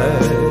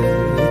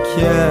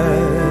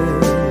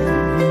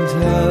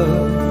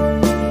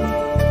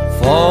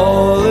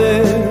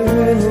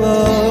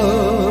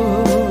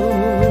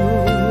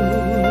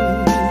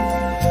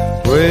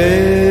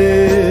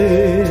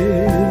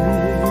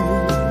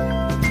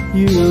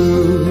you.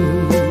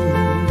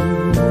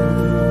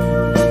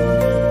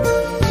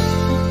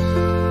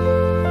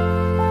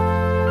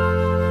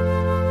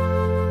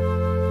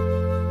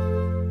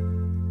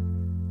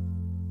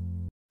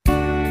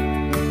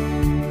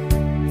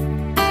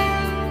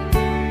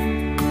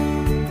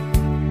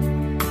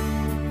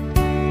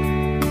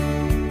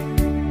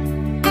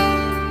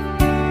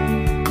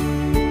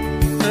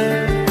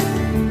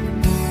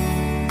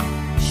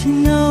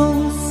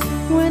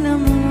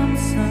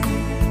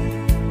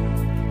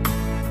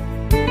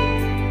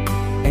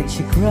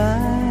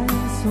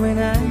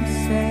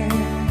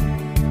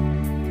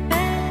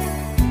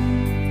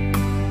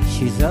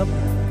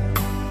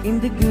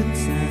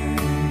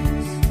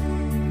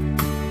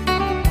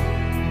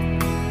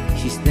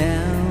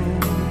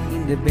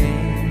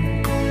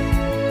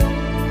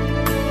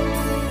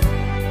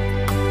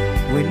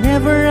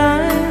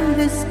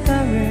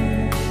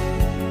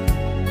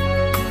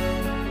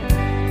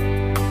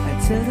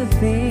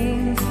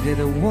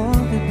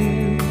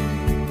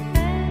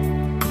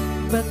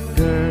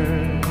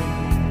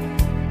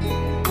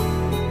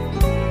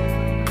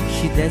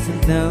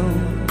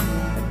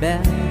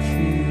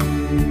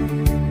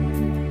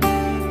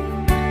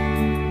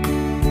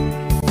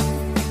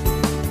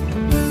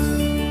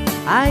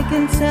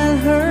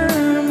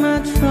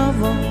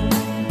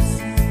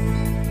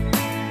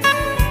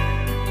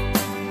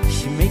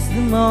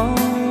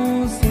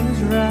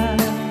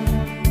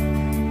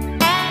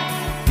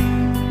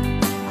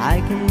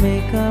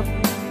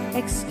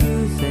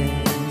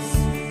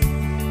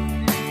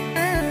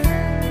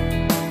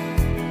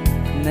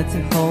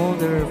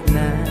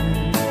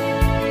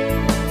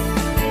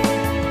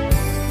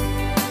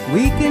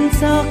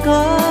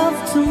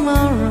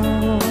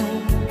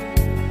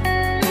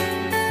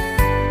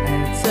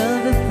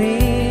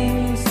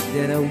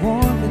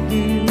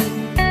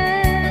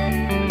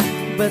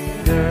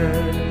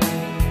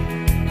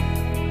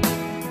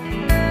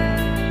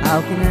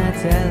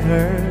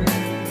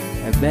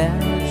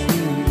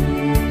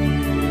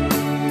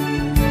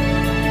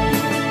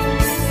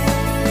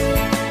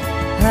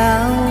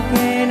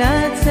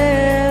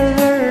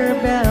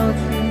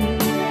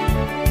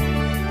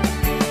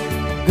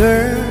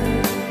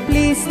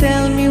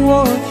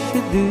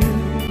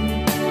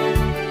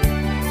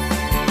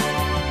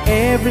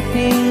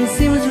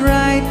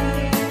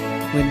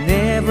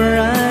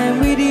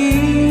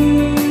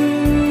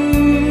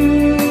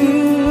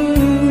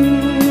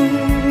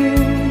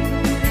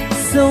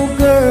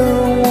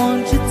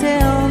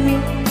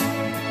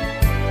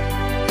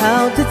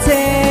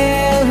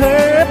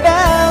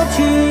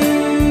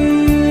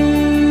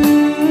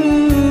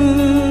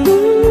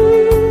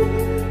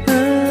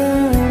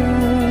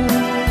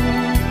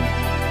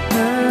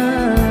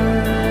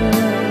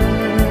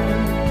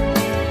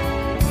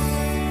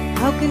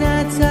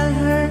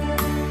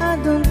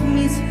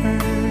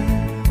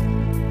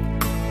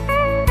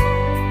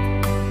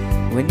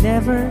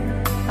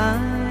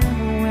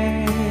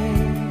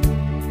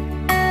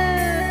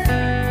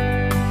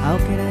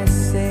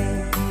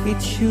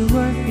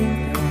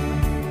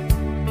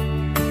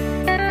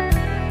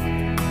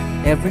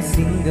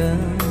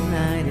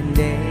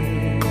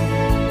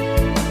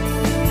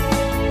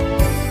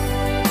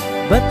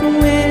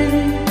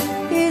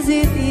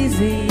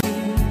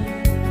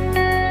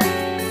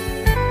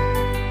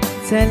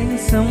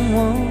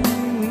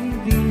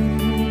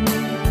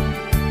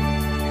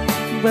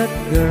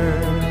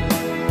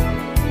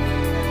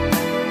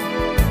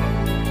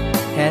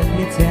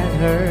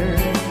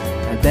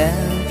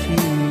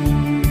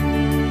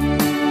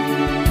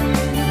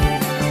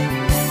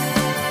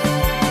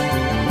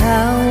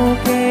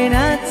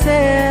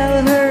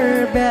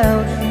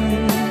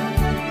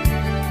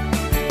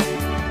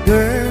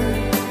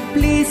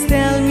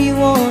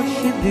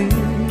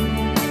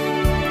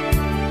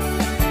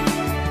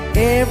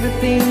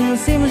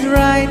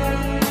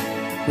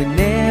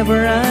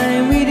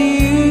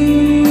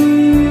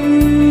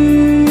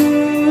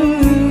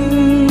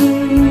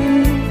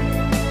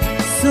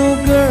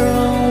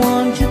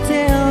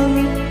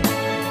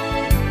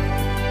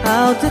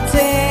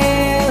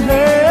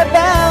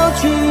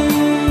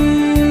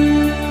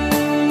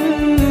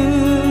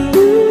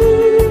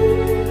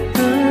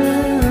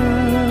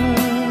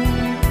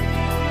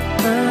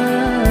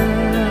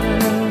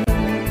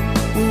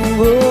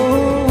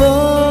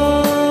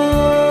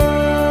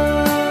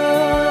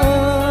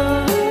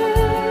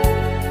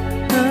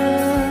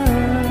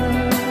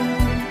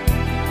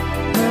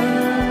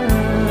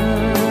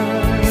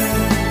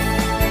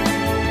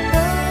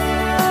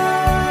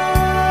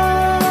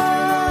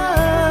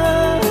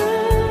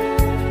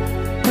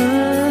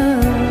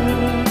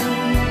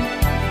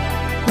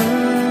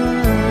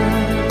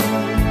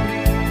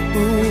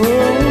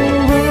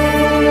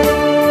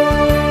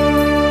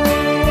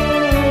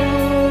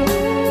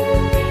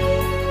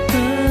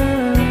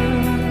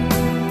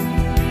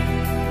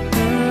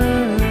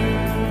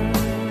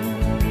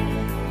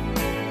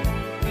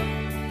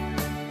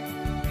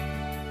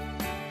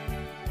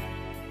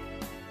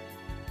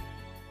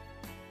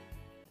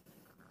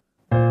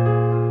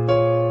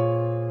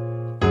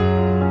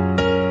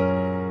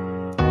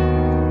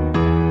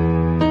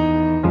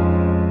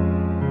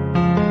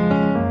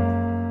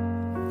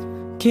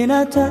 Can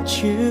I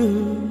touch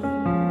you?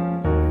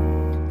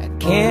 I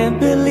can't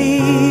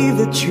believe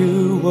that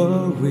you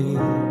were real.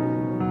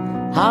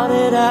 How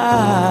did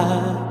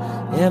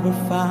I ever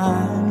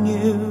find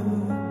you?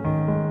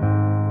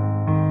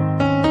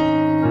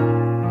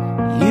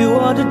 You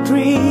are the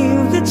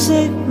dream that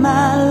saved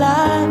my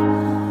life.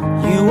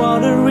 You are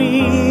the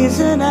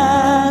reason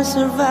I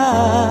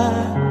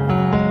survive.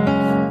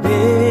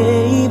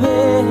 Baby,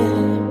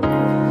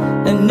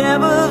 I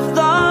never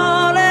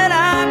thought that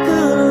I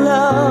could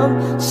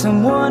love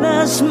someone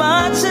as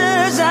much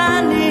as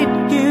I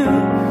need you.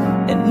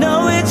 And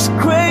know it's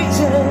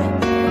crazy,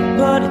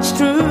 but it's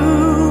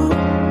true.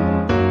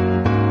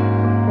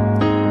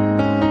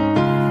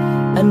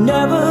 I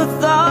never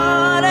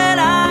thought that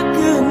I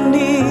could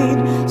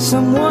need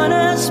someone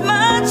as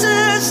much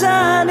as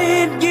I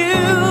need you.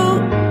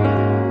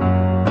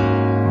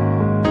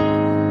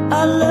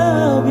 I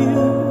love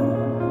you.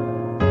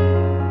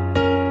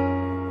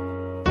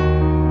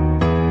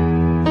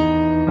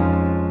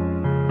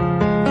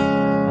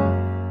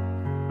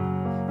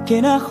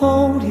 Can I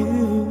hold you?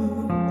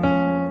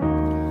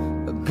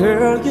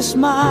 Girl, your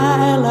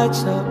smile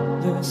lights up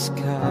the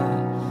sky.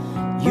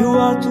 You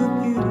are too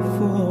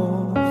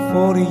beautiful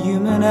for the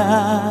human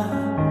eye.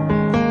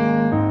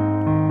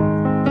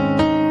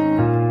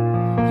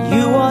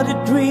 You are the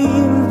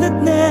dream that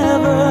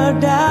never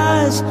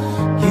dies.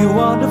 You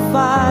are the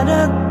fire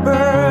that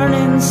burns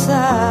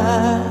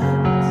inside.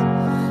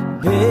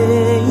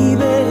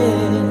 Baby,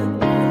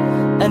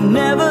 I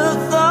never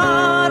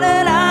thought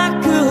that I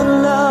could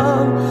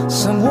love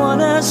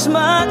someone as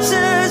much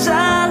as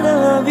I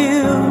love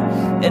you.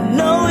 And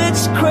know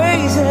it's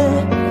crazy,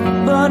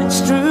 but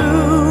it's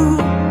true.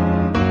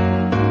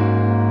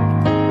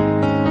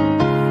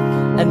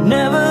 I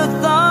never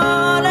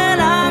thought that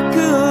I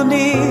could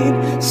need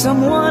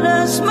someone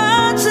as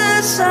much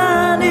as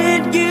I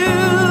need you.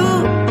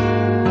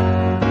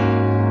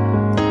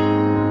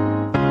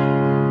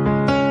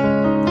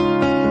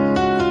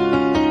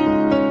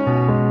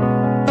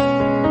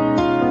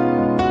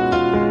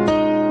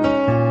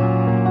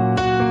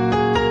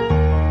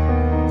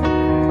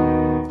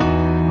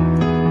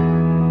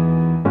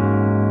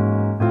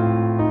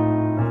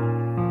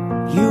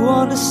 You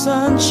are the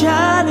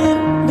sunshine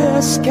in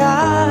the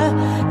sky.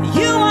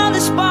 You are the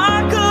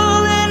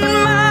sparkle in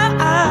my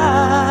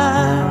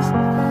eyes.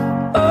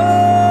 Oh,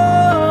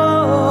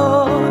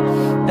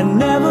 I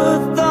never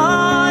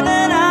thought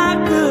that I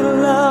could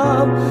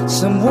love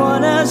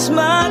someone as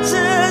much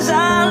as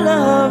I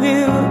love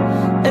you.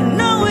 And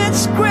know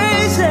it's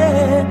crazy,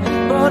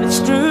 but it's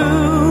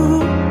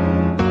true.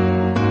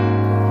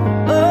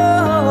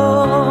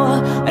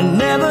 Oh, I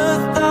never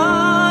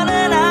thought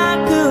that I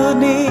could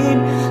need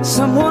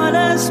someone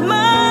as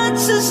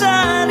much as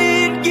I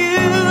need you.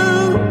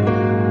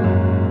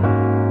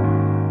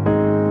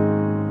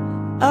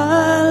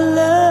 I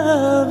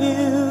love you.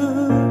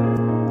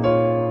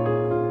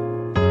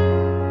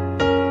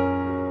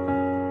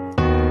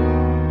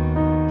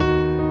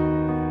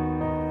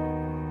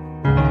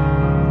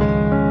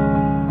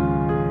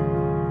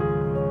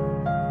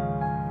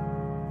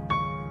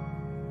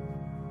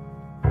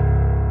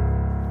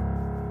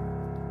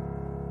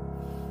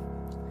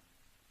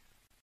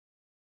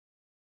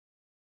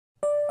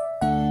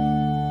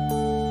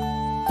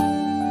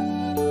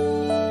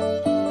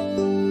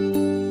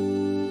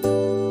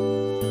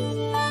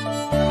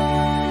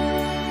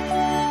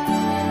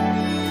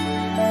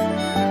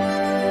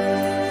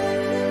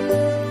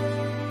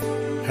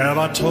 Have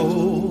I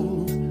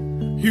told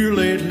you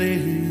lately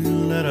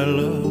that I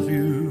love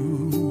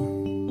you?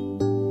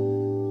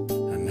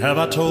 And have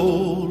I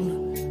told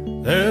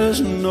there's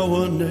no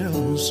one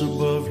else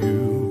above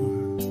you?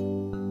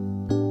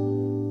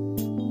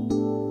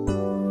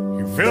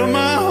 You fill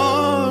my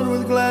heart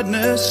with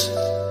gladness.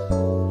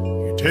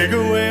 You take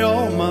away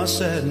all my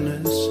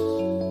sadness.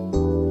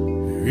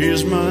 You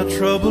ease my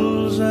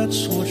troubles,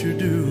 that's what you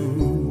do.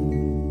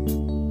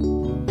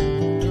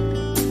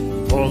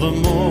 For the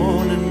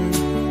morning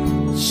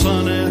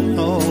sun in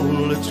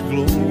all its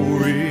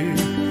glory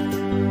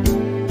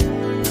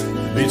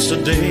meets the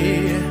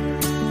day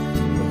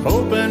with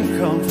hope and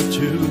comfort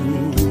too.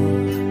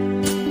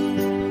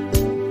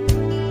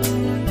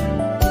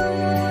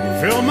 You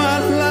fill my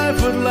life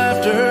with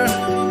laughter,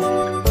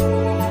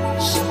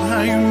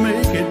 somehow you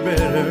make it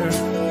better.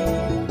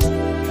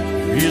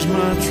 You ease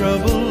my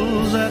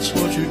troubles, that's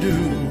what you do.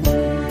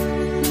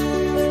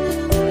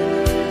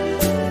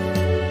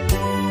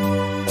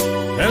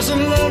 There's a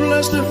love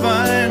less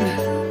defined,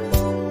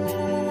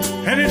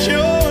 and it's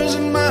yours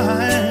and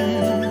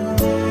mine,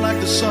 like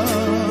the sun.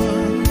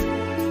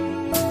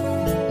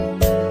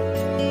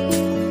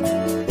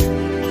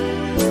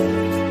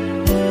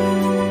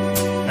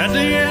 At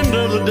the end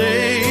of the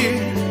day,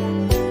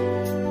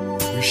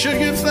 we should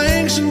give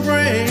thanks and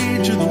pray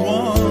to the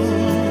one,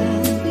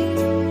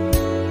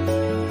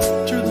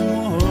 to the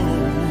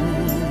one.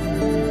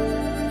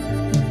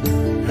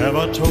 Have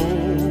I told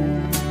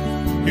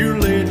you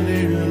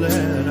lately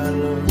that I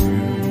love you?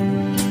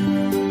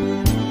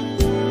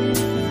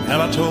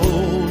 Have I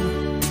told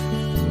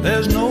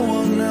there's no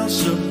one else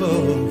else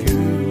above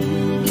you.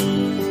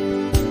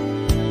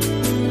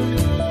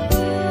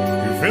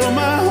 You fill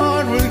my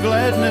heart with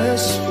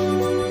gladness,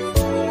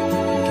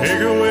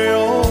 take away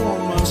all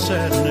my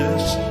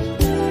sadness.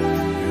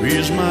 You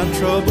ease my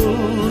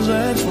troubles,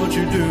 that's what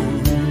you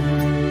do.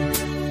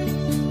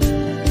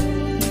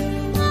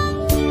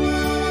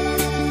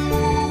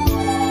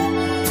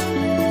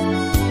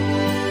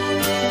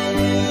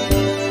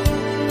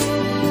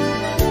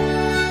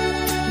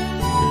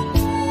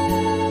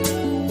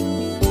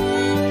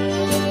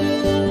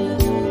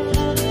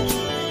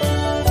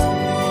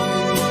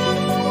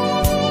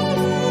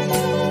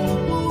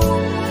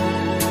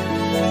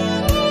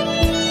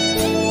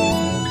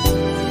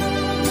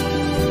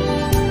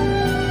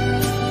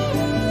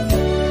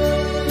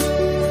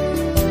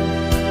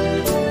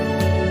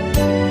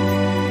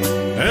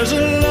 There's a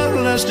love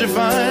less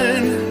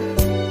defined,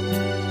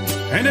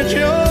 and it's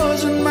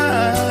yours and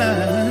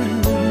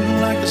mine,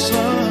 like the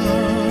sun.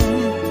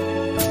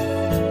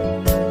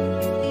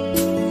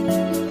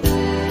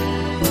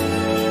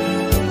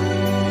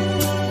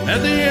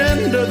 At the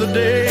end of the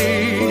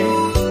day,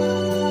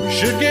 we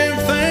should give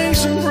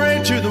thanks and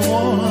pray to the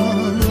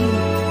one,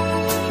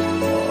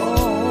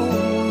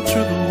 oh, to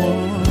the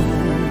one.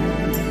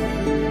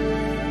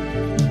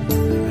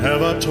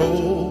 Have I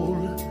told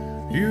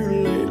you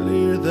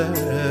lately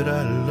that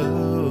I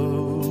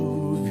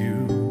love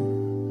you?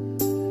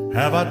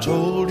 Have I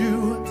told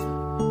you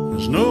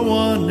there's no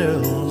one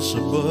else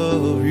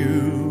above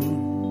you?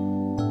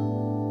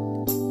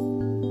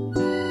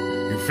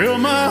 You fill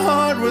my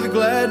heart with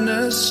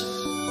gladness,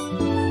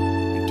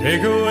 you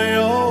take away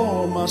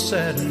all my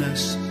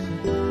sadness.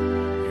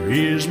 You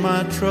ease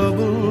my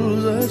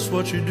troubles, that's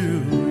what you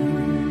do.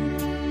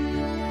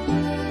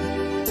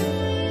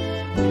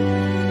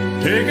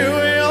 Take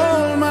away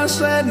all my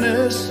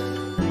sadness,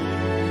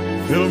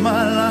 fill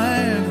my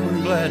life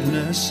with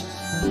gladness.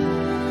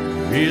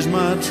 Ease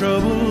my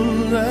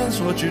trouble, that's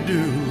what you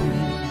do.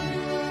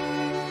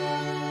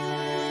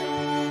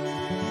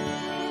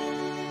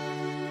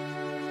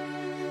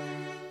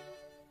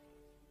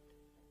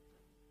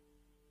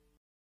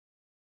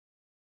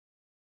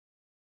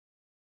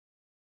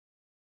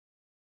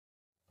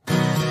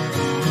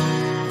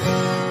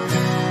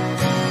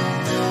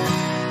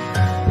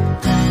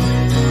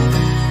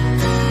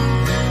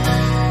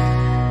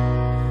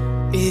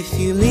 If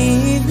you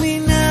leave me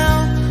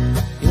now,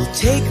 you'll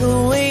take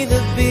away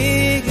the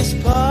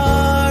biggest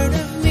part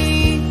of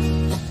me.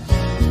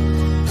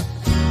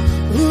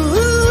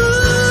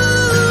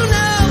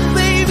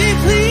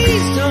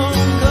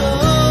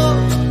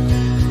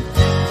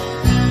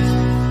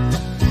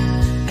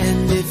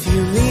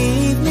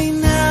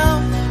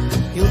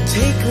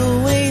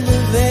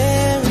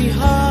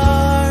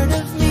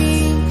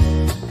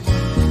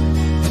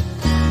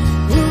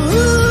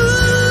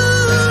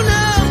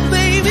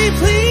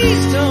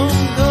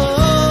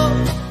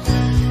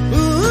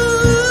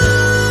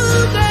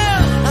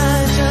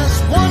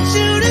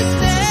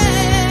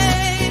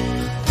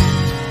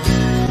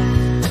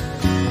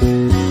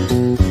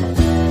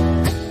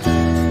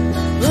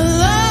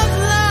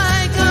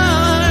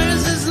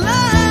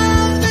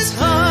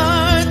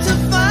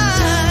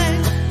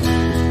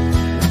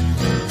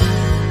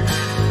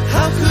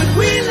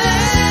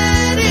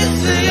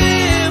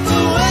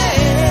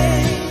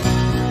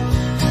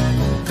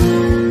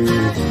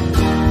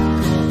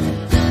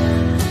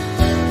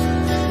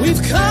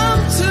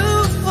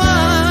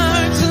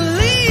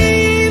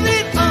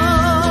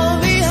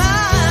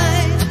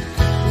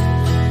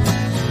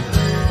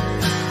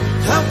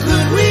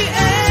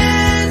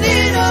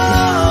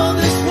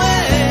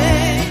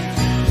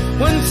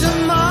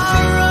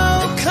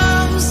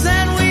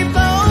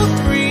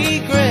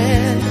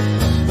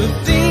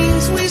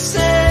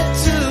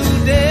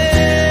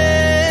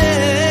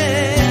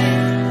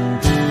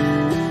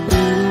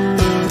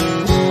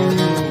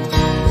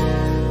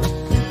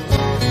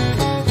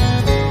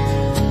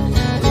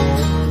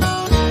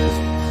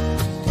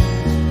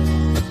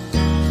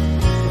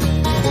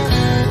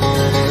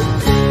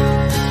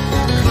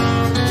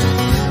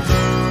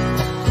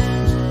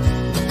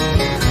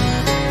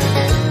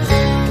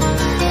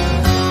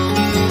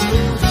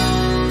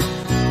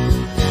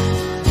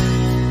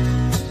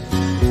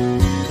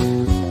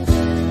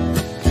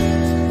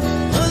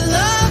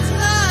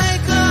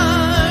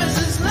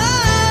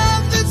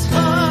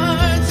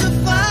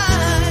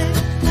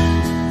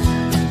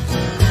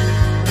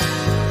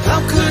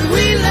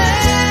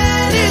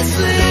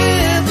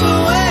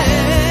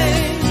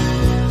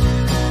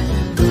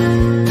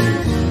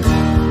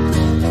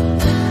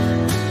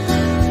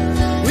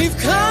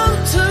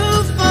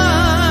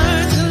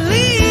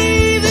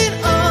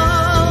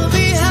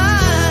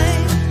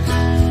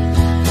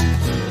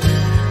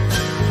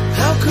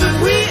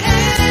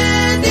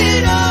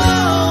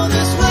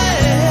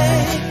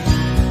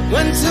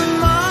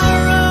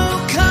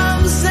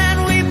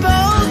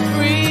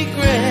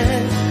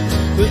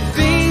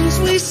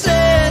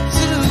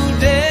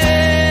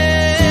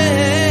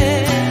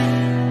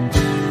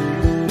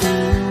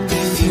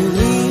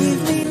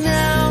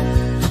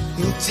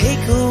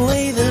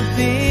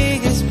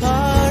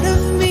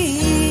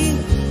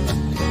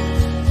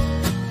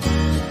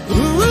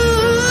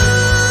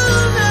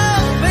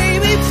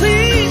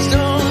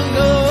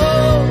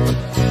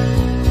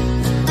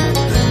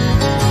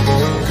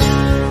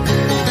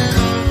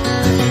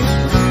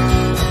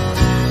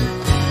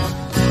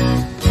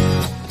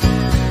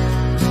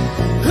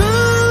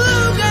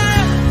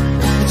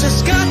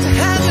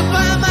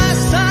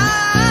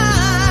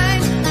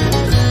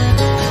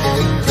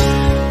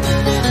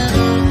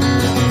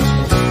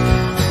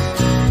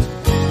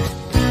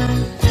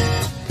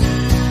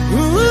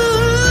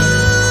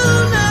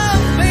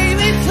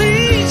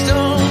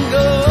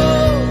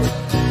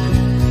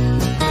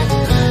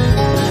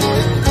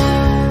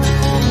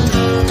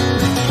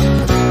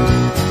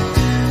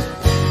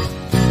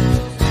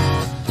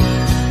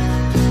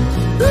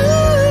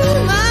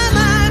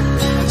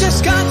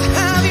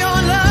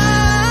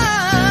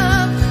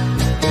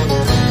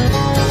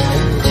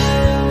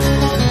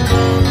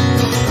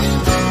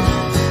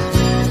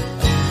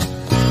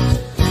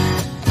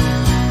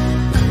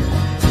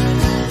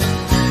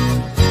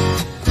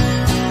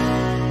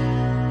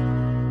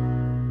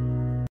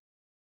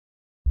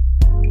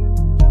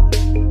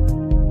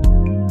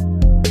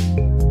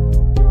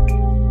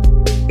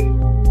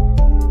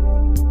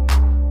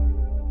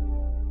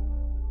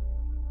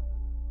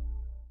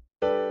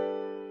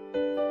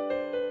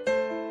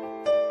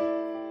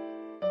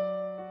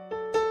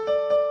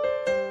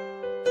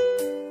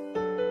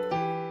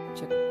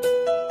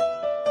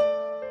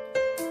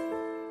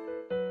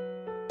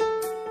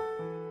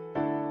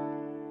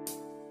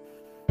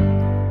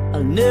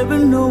 I'll never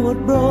know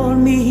what brought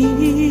me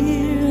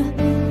here.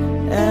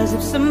 As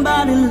if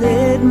somebody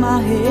led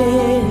my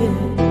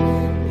hand.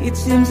 It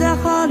seems I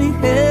hardly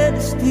had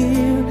to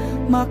steer.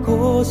 My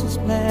course was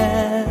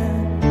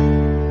planned,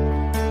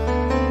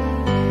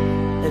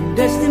 and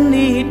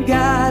destiny it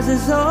guides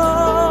us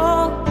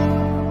all.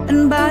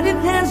 And by the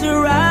hands we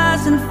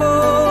rise and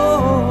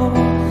fall,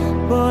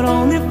 but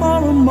only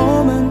for a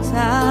moment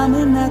time,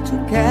 and not to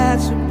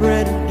catch a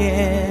breath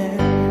again.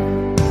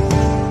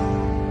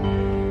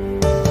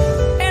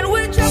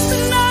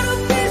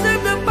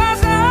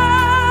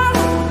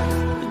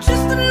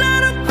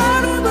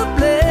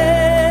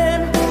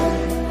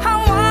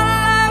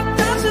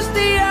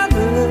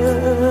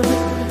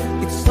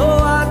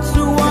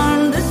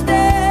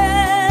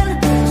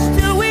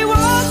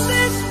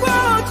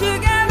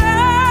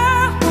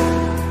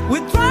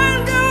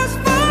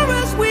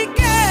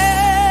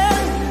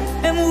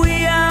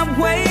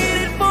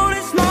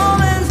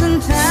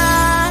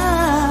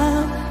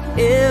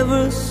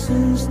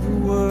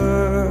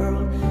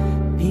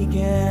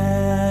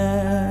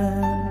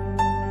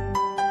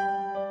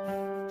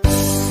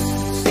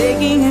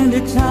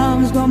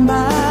 Times gone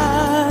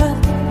by,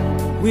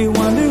 we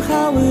wonder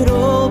how it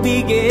all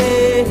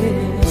began.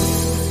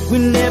 We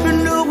never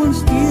know and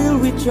still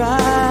we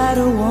try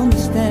to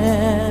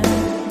understand.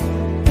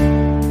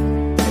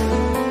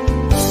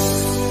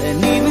 And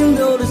even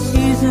though the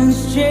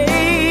seasons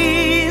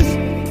change,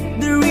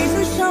 the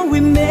reasons shall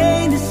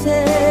remain the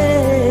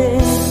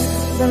same.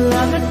 The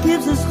love that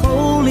keeps us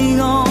holding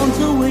on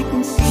till we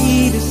can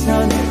see the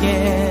sun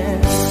again.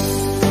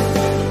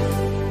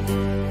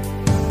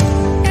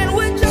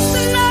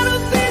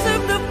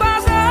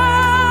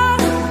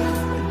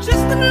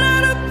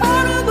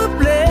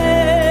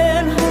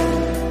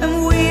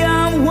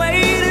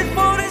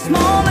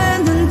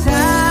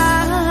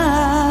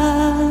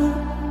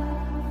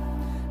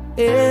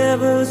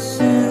 Ever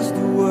since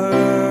the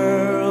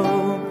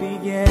world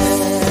began,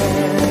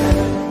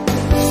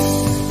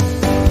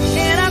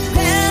 and I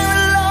stand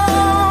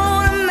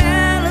alone, a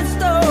man of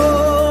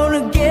stone,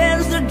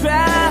 against the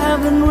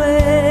driving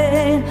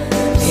rain.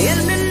 In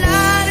the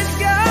night it's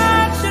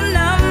got your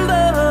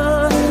number,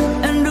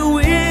 and the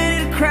wind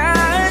it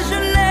cries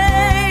your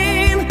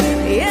name.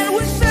 And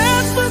we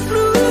search for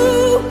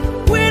blue,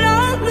 we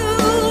don't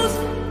lose.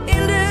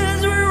 In this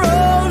we're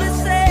all the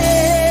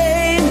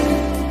same.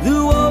 The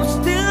wolf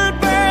still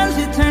burns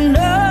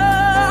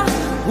eternal,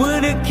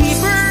 with the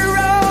keeper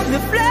of the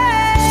flame.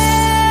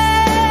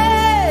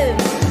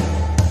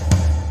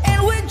 And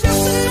we're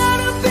just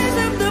another piece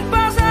of the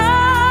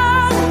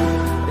puzzle,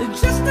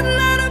 just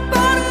another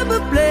part of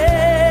a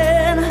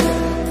plan.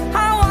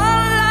 How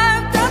one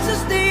life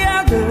touches the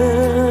other,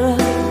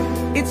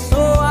 it's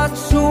so hard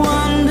to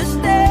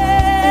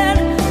understand.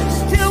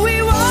 Still we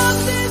walk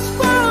this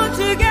world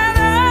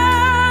together,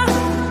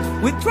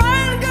 we try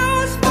and go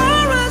as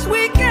far as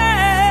we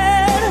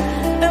can,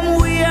 and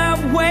we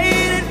have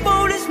waited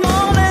for this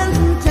moment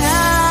in time.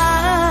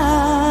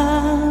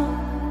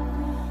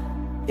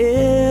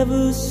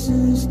 Ever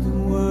since the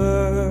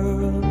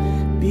world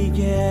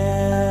began.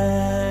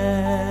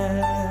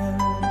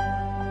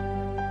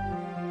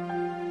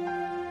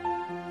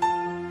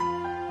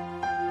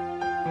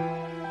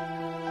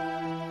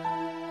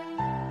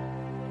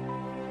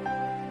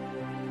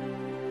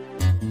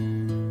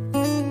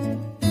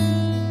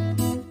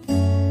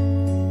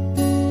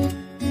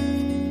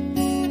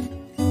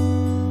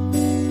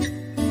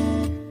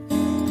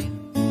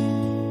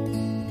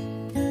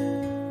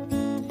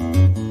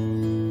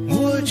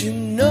 Would you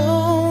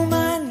know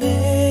my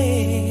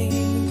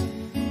name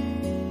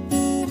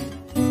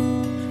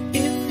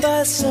if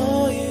I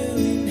saw you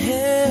in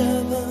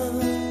heaven?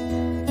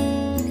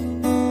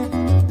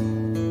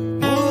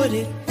 Would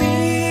it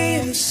be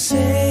the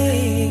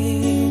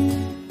same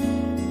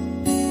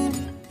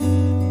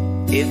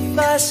if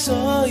I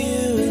saw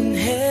you in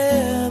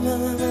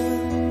heaven?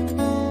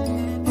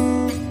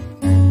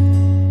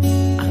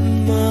 I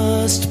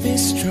must be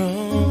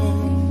strong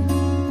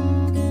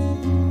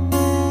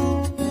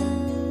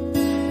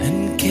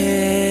and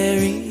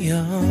carry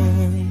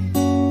on,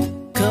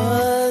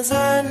 'cause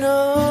I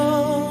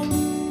know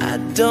I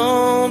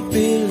don't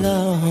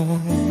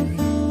belong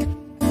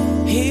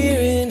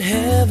here in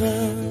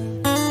heaven.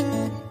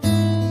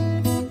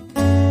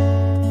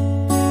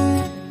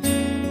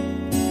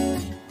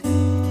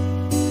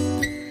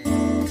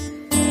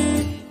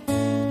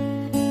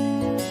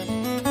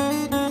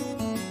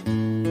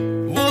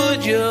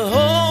 Would you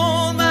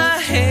hold my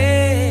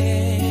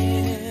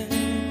hand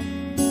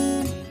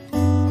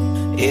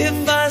if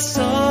I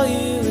saw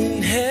you in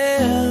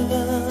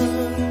heaven?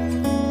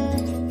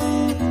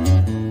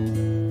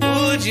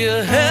 Would you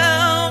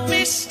help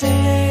me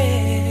stand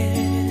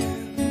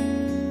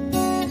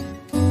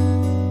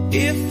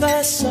if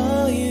I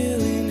saw you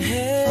in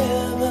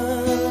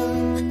heaven?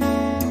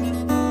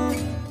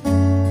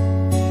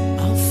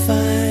 I'll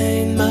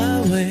find my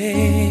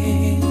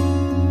way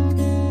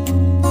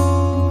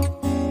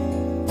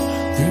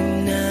through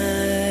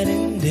night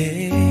and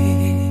day,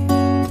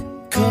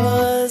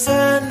 'cause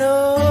I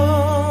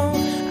know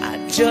I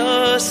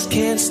just can't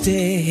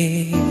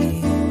stay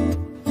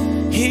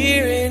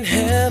here in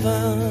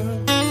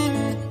heaven.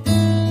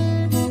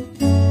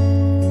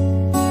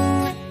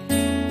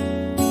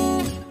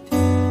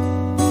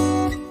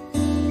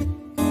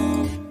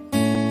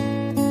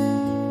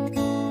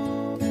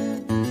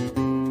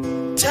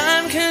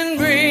 Time can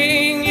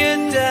bring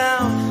you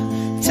down,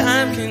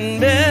 time can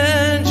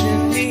bend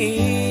your knees,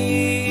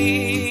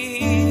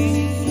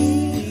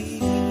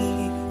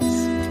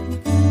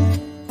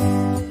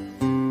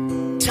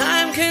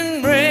 time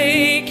can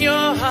break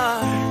your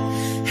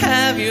heart,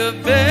 have you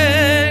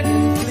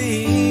begging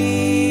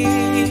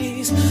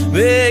please,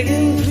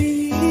 begging please.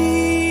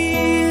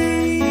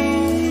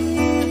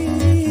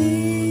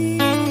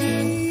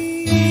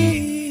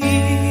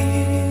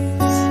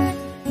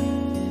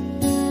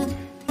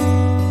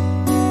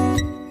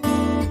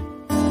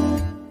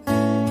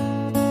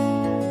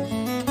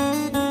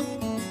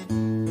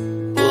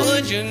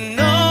 Would you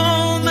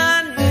know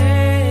my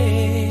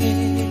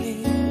name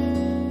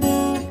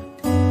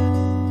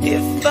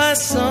if I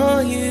saw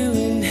you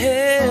in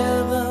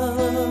heaven?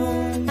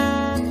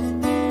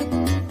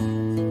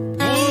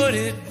 Would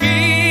it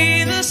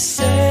be the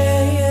same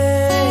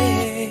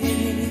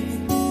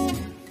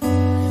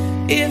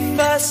if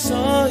I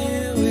saw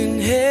you in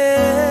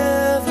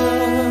heaven?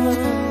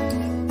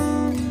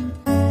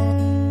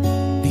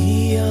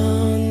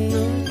 Beyond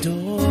the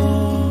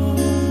door,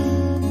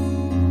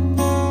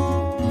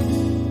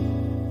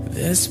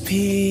 there's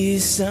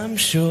peace, I'm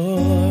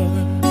sure,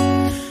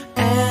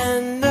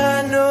 and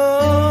I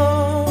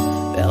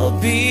know there'll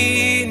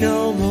be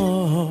no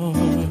more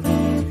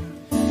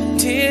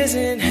tears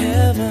in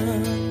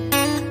heaven.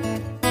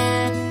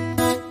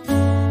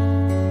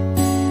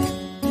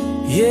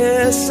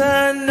 Yes,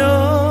 I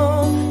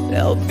know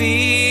there'll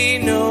be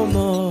no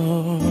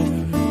more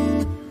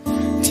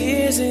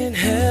tears in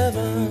heaven.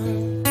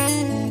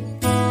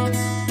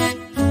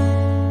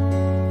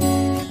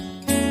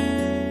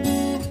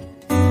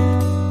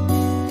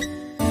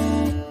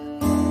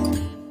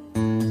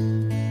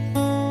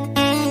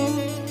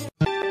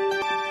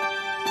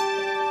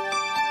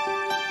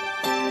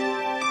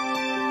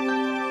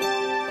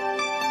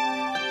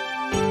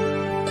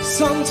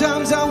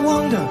 Sometimes I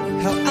wonder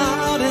how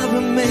I'd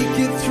ever make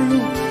it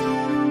through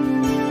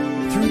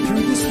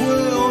this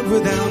world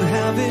without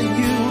having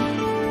you.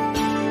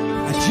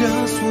 I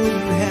just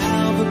wouldn't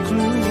have a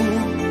clue.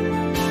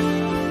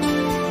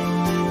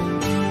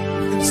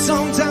 And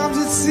sometimes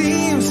it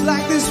seems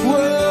like this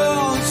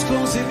world's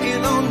closing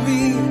in on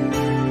me,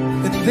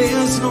 and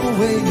there's no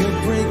way you're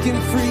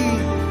breaking free.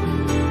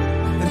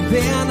 And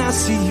then I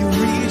see you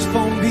reach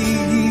for me.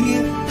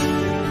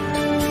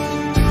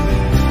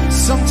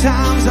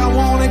 Sometimes I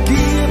wanna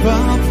give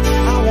up,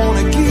 I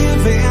wanna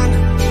give in,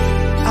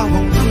 I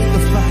won't quit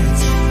the fight.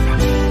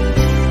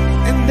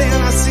 And then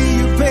I see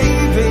you,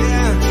 baby,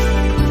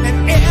 and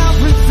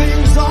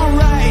everything's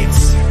alright.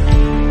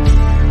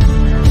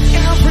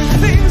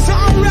 Everything's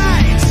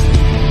alright.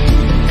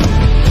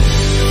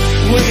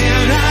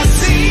 When I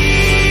see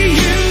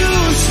you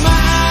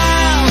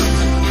smile,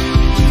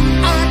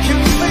 I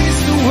can face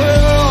the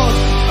world.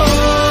 Oh,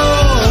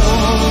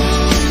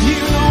 you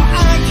know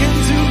I can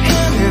do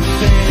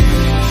anything.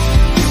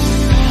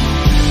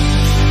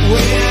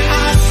 When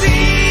I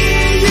see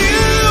you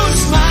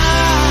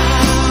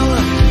smile,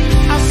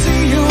 I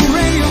see a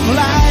ray of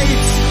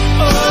light.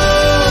 Oh,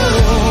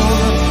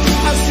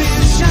 I see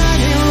it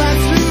shining right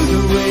through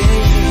the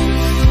rain.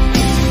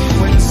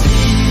 When I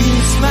see you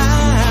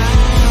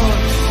smile,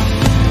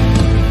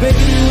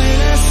 baby, when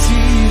I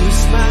see you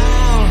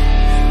smile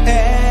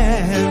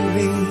at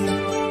me.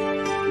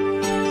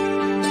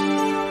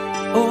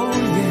 Oh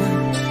yeah.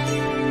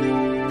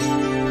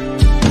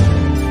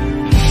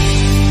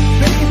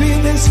 Baby,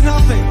 there's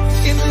nothing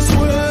in this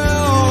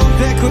world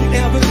that could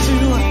ever do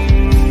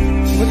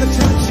what the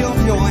touch of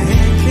your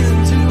hand can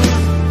do.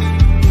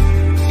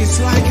 It's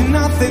like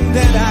nothing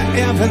that I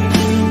ever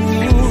knew.